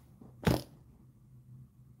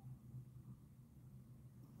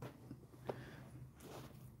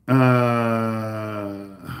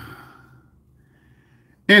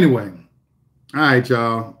 Anyway. All right,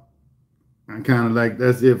 y'all. I kind of like,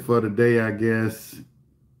 that's it for today, I guess.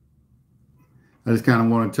 I just kind of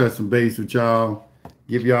want to touch some base with y'all,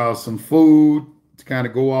 give y'all some food to kind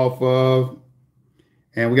of go off of.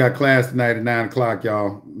 And we got class tonight at 9 o'clock,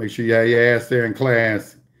 y'all. Make sure you have your ass there in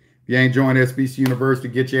class. If you ain't joined SBC University,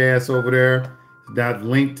 get your ass over there. That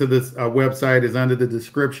link to this website is under the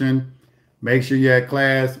description. Make sure you're at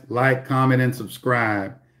class, like, comment, and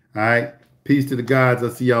subscribe. All right. Peace to the gods. I'll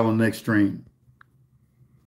see y'all on the next stream.